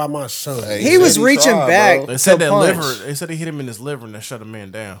by my son. Hey, He was said reaching tried, back. bro. They said to that punch. liver. They said he hit him in his liver and that shut a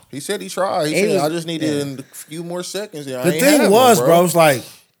man down. He said he tried. He He said was- I just needed a few more seconds. Yeah, I The ain't had thing one, was, bro, it's like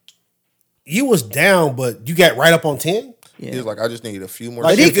you was down, but you got right up on 10. He Yeah. was like, I just need a few more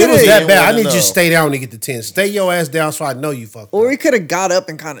Like he seconds. if it was could've- that bad, I Wasn't need you to enough. stay down to get to 10. Stay your ass down so I know you fucked Or up. he could have got up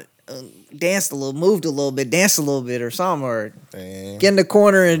and kind of danced a little, moved a little bit, danced a little bit or something, or Man. get in the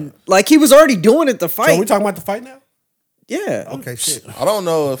corner and like he was already doing it to So fight. we talking about the fight now? yeah. Okay, shit. I don't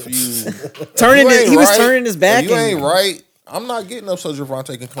know if you Turning if you it, ain't he was right, turning his back. If you and- ain't right, I'm not getting up so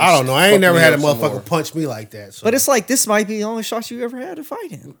Gervonta can come. I don't know. I fuck ain't never me had a up some more. motherfucker punch me like that. So. But it's like this might be the only shot you ever had to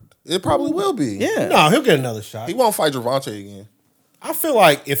fight him. It probably will be. Yeah. no, he'll get another shot. He won't fight Gervonta again. I feel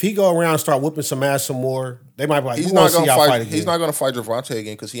like if he go around and start whipping some ass some more, They might be like, He's we want not to see gonna y'all fight. fight again. He's not gonna fight Gervonta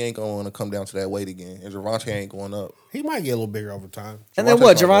again because he ain't going to come down to that weight again, and Gervonta ain't going up. He might get a little bigger over time. And then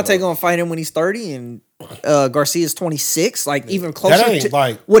what? Gervonta's not Javante going gonna fight him when he's 30 and Garcia's 26, like even closer That ain't to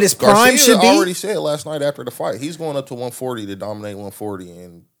like what his prime Garcia should be. already said last night after the fight he's going up to 140 to dominate 140,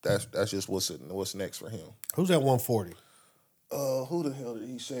 and that's just what's next for him. who's at 140? Who the hell did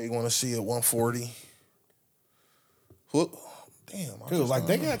he say he want to see at 140? Who? Damn, Dude, like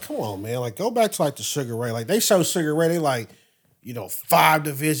they got, come on, man. Like go back to like the Sugar Ray. Like they show Sugar Ray, they like, 5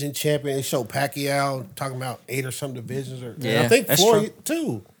 division champion. They show Pacquiao talking about 8 or some divisions. Or Yeah, I think that's Floyd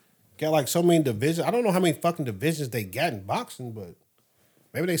too. Got like so many divisions. I don't know how many fucking divisions they got in boxing, but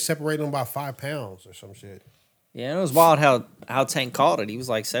maybe they separate them by 5 pounds or some shit. Yeah, it was wild how Tank called it. He was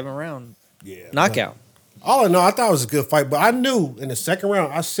like 7-round Yeah. knockout. All in all, I thought it was a good fight, but I knew in the second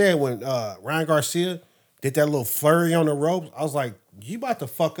round, I said when Ryan Garcia did that little flurry on the ropes, I was like, you about to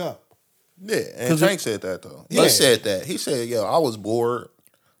fuck up. Yeah, and Tank said that though. Yeah. He said that. He said, "Yo, I was bored,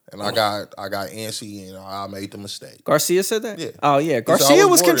 and I got antsy, and I made the mistake." Garcia said that? Yeah. Oh, yeah. He said, Garcia "I was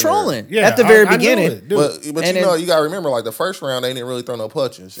was bored in there." controlling Yeah, at the very I knew beginning. it, dude. But And you then- got to remember, like the first round, they didn't really throw no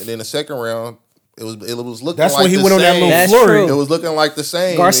punches, and then the second round, it was looking. That's like when he the went on that same. little That's flurry. true. It was looking like the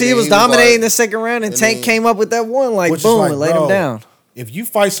same. Garcia and was then he dominating like- the second round, and and Tank then- came up with that one, like, Which is boom, like, and laid him bro, down. If you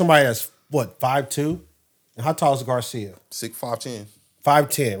fight somebody that's, 5'2", and how tall is Garcia? 6'5",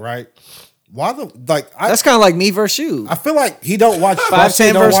 5'10", right? Why That's kind of like me versus you. I feel like he don't watch 5'10"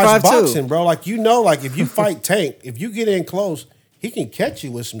 Garcia don't versus watch 5'2". boxing, bro. Like like if you fight Tank, if you get in close, he can catch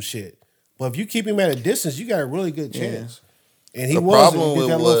you with some shit. But if you keep him at a distance, you got a really good chance. And he The was problem did with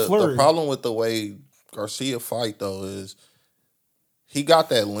that little flurry. the problem with the way Garcia fight though is he got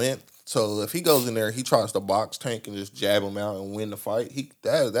that length. So if he goes in there, he tries to box Tank and just jab him out and win the fight.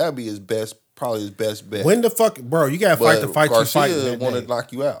 That'd be his best, probably his best bet. When the fuck, bro? You gotta fight the fight you fight. Garcia want to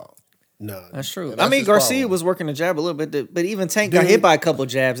knock you out. No, That's true. And I that's mean, his Garcia problem. was working the jab a little bit, but even Tank got Dude. hit by a couple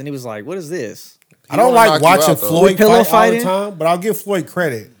jabs, and he was like, what is this? I don't wanna like knock you watching out, though. Floyd With pillow fight all the fighting? time, but I'll give Floyd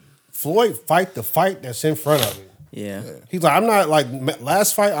credit. Floyd fight the fight that's in front of him. Yeah. He's like, I'm not like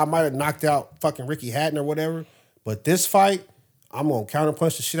last fight. I might have knocked out fucking Ricky Hatton or whatever, but this fight, I'm gonna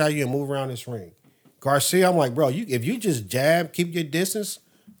counterpunch the shit out of you and move around this ring. Garcia, I'm like, bro, if you just jab, keep your distance,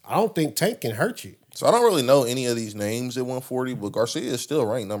 I don't think Tank can hurt you. So I don't really know any of these names at 140, but Garcia is still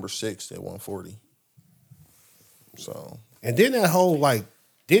ranked number 6 at 140. So And then that whole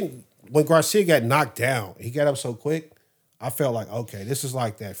when Garcia got knocked down, he got up so quick. I felt like, okay, this is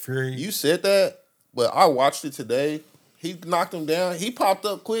like that Fury. you said that, but I watched it today. He knocked him down. He popped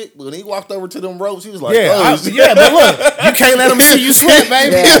up quick, but when he walked over to them ropes, he was like, yeah, but look, you can't let him see you sweat,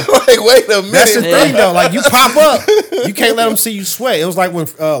 baby. like, wait a minute. That's the bro. thing, though. Like you pop up, you can't let him see you sweat. It was like when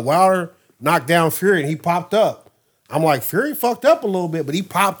Wilder knocked down Fury and he popped up. I'm like, Fury fucked up a little bit, but he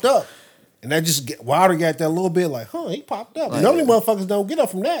popped up, and that Wilder got that little bit like, he popped up. Normally, motherfuckers don't get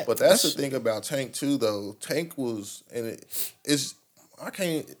up from that. But that's the thing about Tank too, though. Tank was, and it's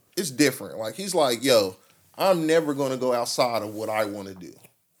different. Like he's like, yo, I'm never gonna go outside of what I want to do.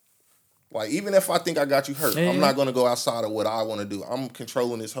 Like even if I think I got you hurt, I'm not gonna go outside of what I want to do. I'm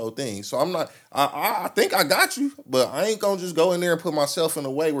controlling this whole thing. So I'm not. I think I got you, but I ain't gonna just go in there and put myself in a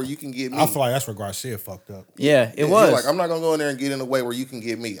way where you can get me. I feel like that's where Garcia fucked up. Yeah, it He's was. like, I'm not gonna go in there and get in a way where you can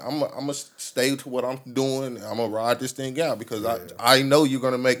get me. I'm gonna stay to what I'm doing. I'm gonna ride this thing out because I know you're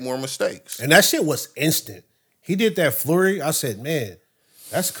gonna make more mistakes. And that shit was instant. He did that flurry. I said, man,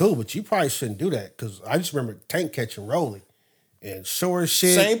 that's cool, but you probably shouldn't do that because I just remember Tank catching Rolly and short as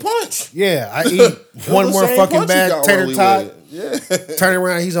shit. Same punch. Yeah, I eat one The more same fucking punch he bad got tater Rolly tot. with. Yeah. Turn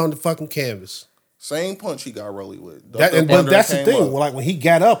around, he's on the fucking canvas. Same punch he got Rolly with. But Ducked that's the and thing. came up. Like when he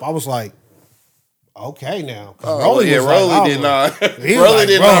got up, I was like, okay now. 'Cause Oh, yeah, was like, Rolly did not. He was Rolly like,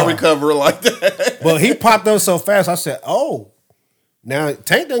 did bro. not recover like that. But he popped up so fast. I said, oh, now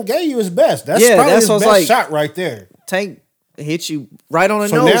Tank done gave you his best. That's Yeah, probably that's his what's best like- shot right there. Tank hit you right on the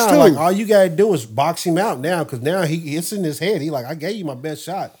So nose, now, too. like all you gotta do is box him out now, because now it's in his head. He like, I gave you my best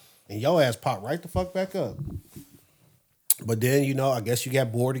shot, and your ass popped right the fuck back up. But then I guess you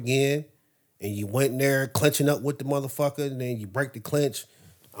got bored again, and you went in there clenching up with the motherfucker, and then you break the clinch.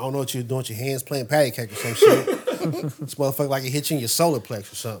 I don't know what you're doing with your hands playing patty cake or some shit. This motherfucker like it hit you in your solar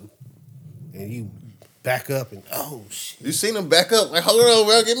plex or something, and you back up and oh shit, You seen him back up? Like, hold on,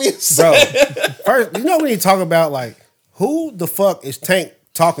 bro, give me a bro. second. First, when you talk about like who the fuck is Tank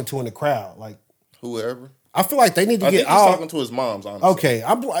talking to in the crowd, like. Whoever. I feel like they need to I get think he's all. talking to his moms, honestly. Okay,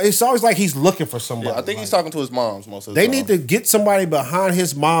 it's always like he's looking for somebody. Yeah, I think he's Like, talking to his moms most of the They time. need to get somebody behind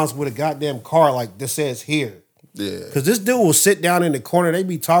his mom's with a goddamn card like that says here. Yeah. Because this dude will sit down in the corner. They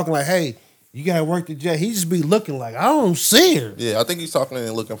be talking like, "Hey, you gotta work the jet." He just be looking like, "I don't see her." Yeah, I think he's talking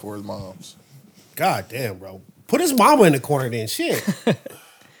and looking for his moms. God damn, bro. Put his mama in the corner then. Shit.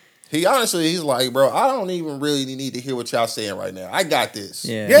 He's like, bro, I don't even really need to hear what y'all saying right now. I got this.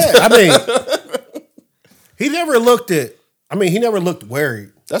 Yeah. Yeah, I mean, he never looked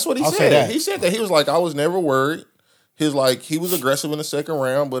worried. That's what he I'll say said. that. He said that he was like, I was never worried. He was aggressive in the second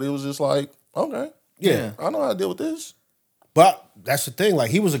round, but it was just like, okay, Yeah. I know how to deal with this. But that's the thing. Like,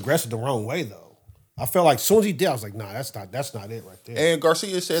 he was aggressive the wrong way, though. I felt like as soon as he did, I was like, nah, that's not it right there. And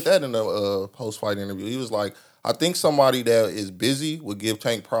Garcia said that in the post-fight interview. He was like, I think somebody that is busy would give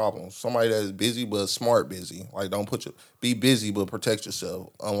Tank problems. Somebody that is busy but smart busy. Like, be busy but protect yourself,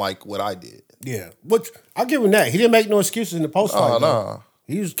 unlike what I did. Yeah. Which, I'll give him that. He didn't make no excuses in the post-fight. Nah.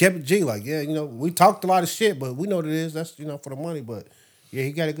 He just kept it G. Like, yeah, we talked a lot of shit, but we know what it is. That's, for the money. But, yeah,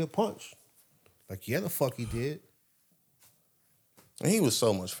 he got a good punch. Like, yeah, the fuck he did. And he was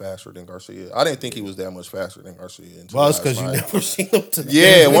so much faster than Garcia. I didn't think he was that much faster than Garcia. Well, it's because you never seen them together.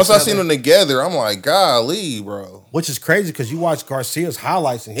 Yeah, once I seen them together, I'm like, golly, bro. Which is crazy because you watch Garcia's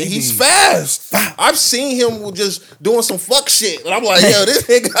highlights and He's fast. I've seen him just doing some fuck shit. And I'm like, yo, this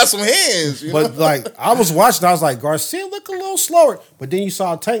nigga got some hands. But, like, I was watching, I was like, Garcia look a little slower. But then you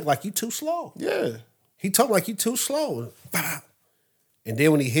saw Tank like, you too slow. Yeah. He told me like, you too slow. And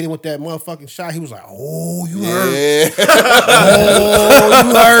then when he hit him with that motherfucking shot, he was like, oh, you hurt. Yeah. Oh,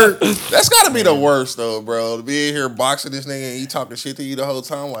 you hurt. That's got to be the worst, though, bro. To be in here boxing this nigga and he talking shit to you the whole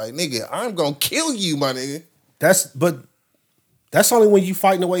time. Like, nigga, I'm going to kill you, my nigga. That's only when you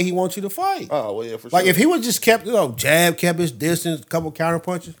fighting the way he wants you to fight. Oh, well, yeah, for sure. Like, if he would just kept, jab, kept his distance, a couple counter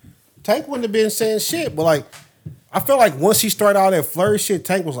punches, Tank wouldn't have been saying shit. But, like, I felt like once he started all that flurry shit,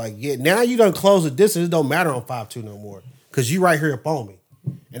 Tank was like, yeah, now you done close the distance. It don't matter on 5'2" no more. Because you right here up on me.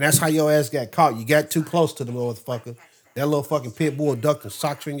 And that's how your ass got caught. You got too close to the motherfucker. That little fucking pit bull ducked and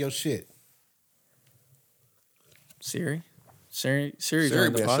socked you in your shit. Siri Siri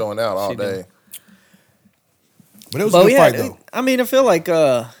joined the been pod. showing out all She day. did. But it was a good fight, though. I mean, I feel like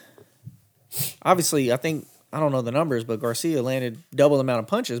obviously, I don't know the numbers, but Garcia landed double the amount of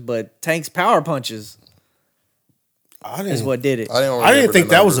punches, but Tank's power punches is what did it. I didn't think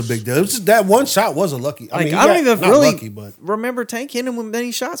that was a big deal. It was just that one shot was a lucky. I don't even really lucky, but remember Tank hitting him with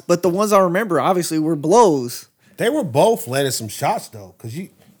many shots, but the ones I remember obviously were blows. they were both landing some shots though, because in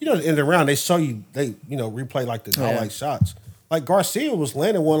the round they show you replay like the highlight shots. Like Garcia was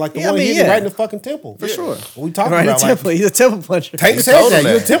landing one like the one he hit right in the fucking temple For sure. When we talking Right in the about temple. He's a temple puncher. Tank He said told that him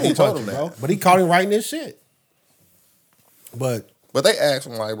you're a that. temple He told puncher, him bro. that. But he caught him right in this shit. But they asked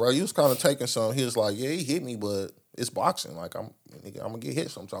him, like, bro, you was kind of taking some. He was like, yeah, he hit me, but it's boxing. Like, I'm going to get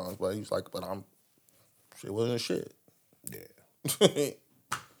hit sometimes. But he was like, but shit wasn't shit. yeah.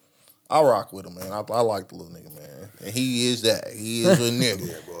 I rock with him, man. I like the little nigga, man. And he is that. He is a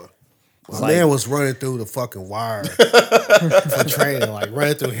nigga, bro. My man was running through the fucking wire for training, like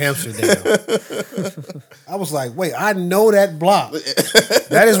running through Amsterdam. I was like, wait, I know that block.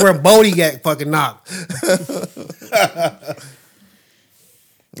 That is where Bodie got fucking knocked.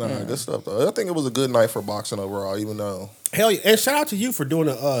 Nah, good stuff, though. I think it was a good night for boxing overall, even though. Hell yeah. And shout out to you for doing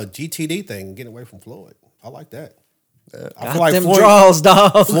the GTD thing and getting away from Floyd. I like that. I feel like them draws,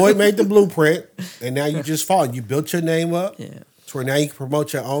 dog. Floyd made the blueprint, and now you just follow. You built your name up. Yeah. To where now you can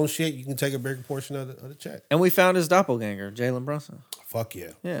promote your own shit. You can take a bigger portion of the check. And we found his doppelganger, Jalen Brunson. Fuck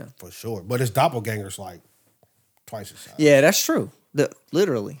yeah. Yeah. For sure. But his doppelganger's like twice his size. Yeah, that's true.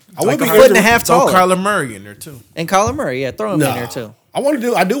 Literally. I would be a foot and a half Throw taller. Kyler Murray in there too. And Kyler Murray, yeah, throw him in there too. I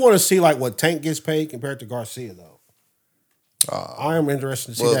do want to see like what Tank gets paid compared to Garcia though. I am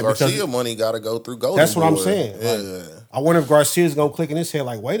interested to see that Garcia because money got to go through Golden that's what I'm Boy. saying. Yeah. Like, I wonder if Garcia's gonna click in his head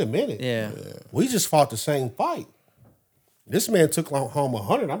like, wait a minute. Yeah. We just fought the same fight. This man took home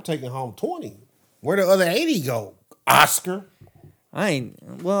 100. I'm taking home 20. Where the other 80 go? Oscar? No.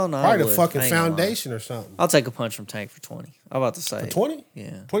 Probably the fucking foundation or something. I'll take a punch from Tank for 20. I'm about to say. 20?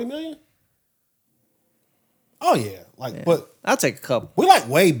 Yeah. 20 million? Oh yeah. But I'll take a couple. we like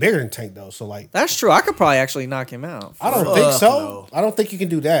way bigger than Tank though. So like That's true. I could probably actually knock him out. I don't think so. no. I don't think you can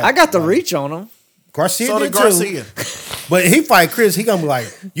do that. I got the reach on him. Garcia So did did Garcia. too. But he fight Chris, he gonna be like,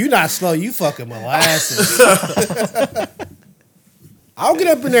 you not slow, you fucking molasses. I'll get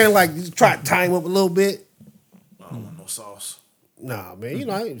up in there and like try to tie him up a little bit. I don't want no sauce. Nah,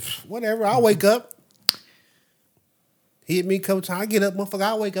 man, whatever. I'll wake up. He hit me a couple times. I get up, motherfucker.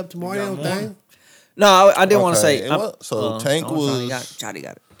 I'll wake up tomorrow. You got Ain't no thing. No, I didn't want to Okay, say. and what- so Tank was- Johnny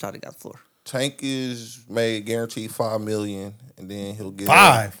got it. Johnny got the floor. Tank is made guaranteed $5 million, and then he'll get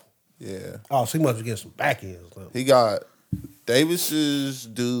 5. Yeah, Oh, so he must be getting some back ends. he got Davis is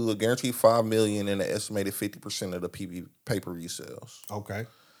due a guaranteed $5 million and an estimated 50% of the pay-per-view sales. Okay.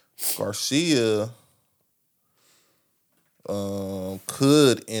 Garcia,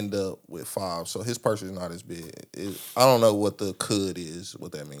 could end up with 5. So his purse is not as big. I don't know what the could is,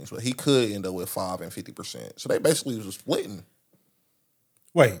 what that means, but he could end up with 5 and 50%. So they basically was splitting.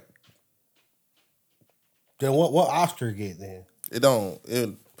 Wait. Then what Oscar get then?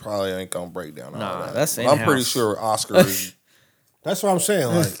 It probably ain't gonna break down all Nah, that. that's But I'm pretty in-house. sure Oscar is That's what I'm saying.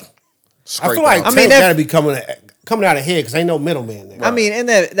 Like, I scraped feel like out. Tank gotta be coming out ahead because ain't no middleman there. I mean, and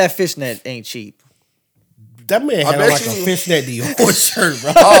that fishnet ain't cheap. That man had bet on like a you- fishnet Dior shirt,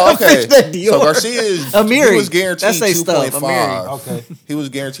 bro. Oh, okay. That Dior. So Garcia is Amiri. he was guaranteed That's they stuff, 2.5. Okay. He was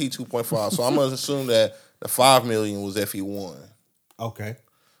guaranteed 2.5. So I'm gonna assume that the $5 million was if he won. Okay.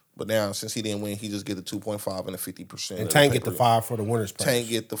 But now since he didn't win, he just get the 2.5 and the 50%. And Tank get the 5 for the winner's prize. Tank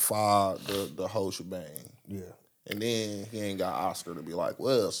get the 5, the whole shebang. Yeah. And then he ain't got Oscar to be like,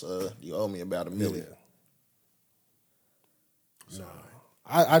 well, sir, you owe me about $1 million.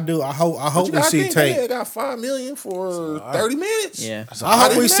 I do. I hope You we gotta see think they Tank. got $5 million for 30 minutes. Yeah. I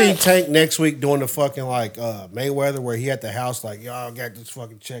hope we Not see even that. Tank next week doing the fucking like Mayweather where he at the house like y'all got this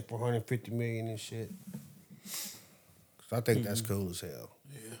fucking check for 150 million and shit. 'Cause I think that's cool as hell.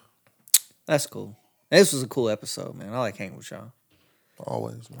 That's cool. This was a cool episode, man. I like hanging with y'all.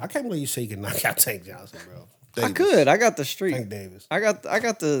 Always, man. I can't believe you say you can knock out Tank Johnson, bro. I could. I got the street. Tank Davis. I got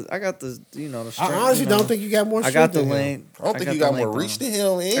the you know the I strength, honestly you know. don't think you got more. I got strength the than him. lane. I don't think you the got length more on reach him.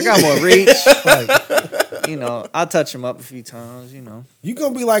 than him. I got more reach. Like, You know, I touch him up a few times. You know, you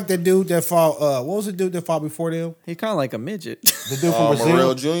gonna be like that dude that fought. What was the dude that fought before them? he kind of like a midget. The dude from Brazil.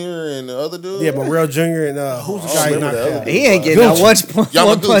 Morrell Jr. and the other dude. Yeah, Morrell Jr. and who's the I guy he remember knocked the other out? dude. He ain't getting that Gucci.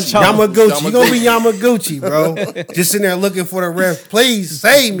 one punch on. Yamaguchi. You gonna be Yamaguchi, bro. Just sitting there looking for the ref. Please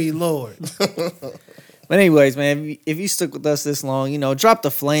save me, Lord. But anyways, man, if you stuck with us this long, you know, drop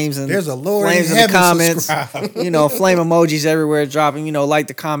the flames and There's a Lord flames in in the heaven, comments. subscribe. You know, flame emojis everywhere dropping. You know, like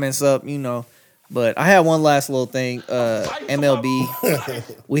the comments up. You know, but I had one last little thing. MLB,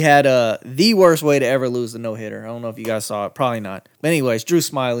 we had the worst way to ever lose the no hitter. I don't know if you guys saw it. Probably not. But anyways, Drew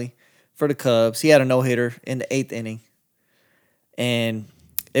Smiley for the Cubs. He had a no hitter in the 8th inning, and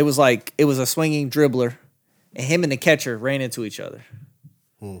it was a swinging dribbler, and him and the catcher ran into each other.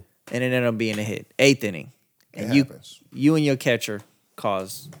 And it ended up being a hit. 8th inning. And happens. you and your catcher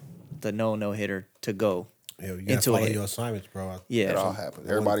caused the no hitter to go. Yeah, you gotta Into a follow hit. your assignments, bro. Yeah. It all happened.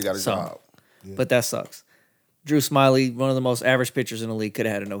 Everybody got a So- job. But that sucks. Drew Smiley, one of the most average pitchers in the league, could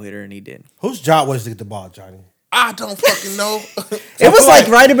have had a no hitter and he didn't. Whose job was to get the ball, Johnny? I don't fucking know. It was like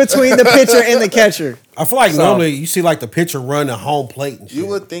right in between the pitcher and the catcher. I feel like So- normally you see like the pitcher run the home plate and shit. You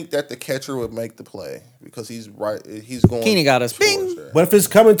would think that the catcher would make the play because he's right. He's going. Keenan got us. towards Bing. there. But if it's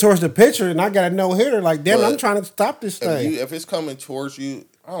coming towards the pitcher and I got a no hitter, like damn, But I'm trying to stop this thing. If it's coming towards you,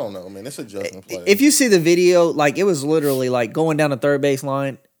 I don't know, man. It's a judgment play. If you see the video, like it was literally like going down the third base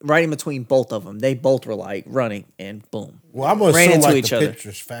line, right in between both of them. They both were like running and boom. Well, I'm gonna ran assume into like each the other.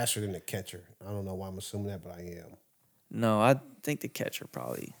 pitcher's faster than the catcher. I don't know why I'm assuming that, but I am. No, I think the catcher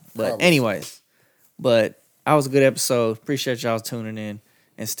probably. But Probably. anyways, that was a good episode. Appreciate y'all tuning in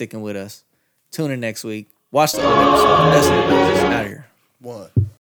and sticking with us. Tune in next week. Watch the old episode. That's it. Out of here. One.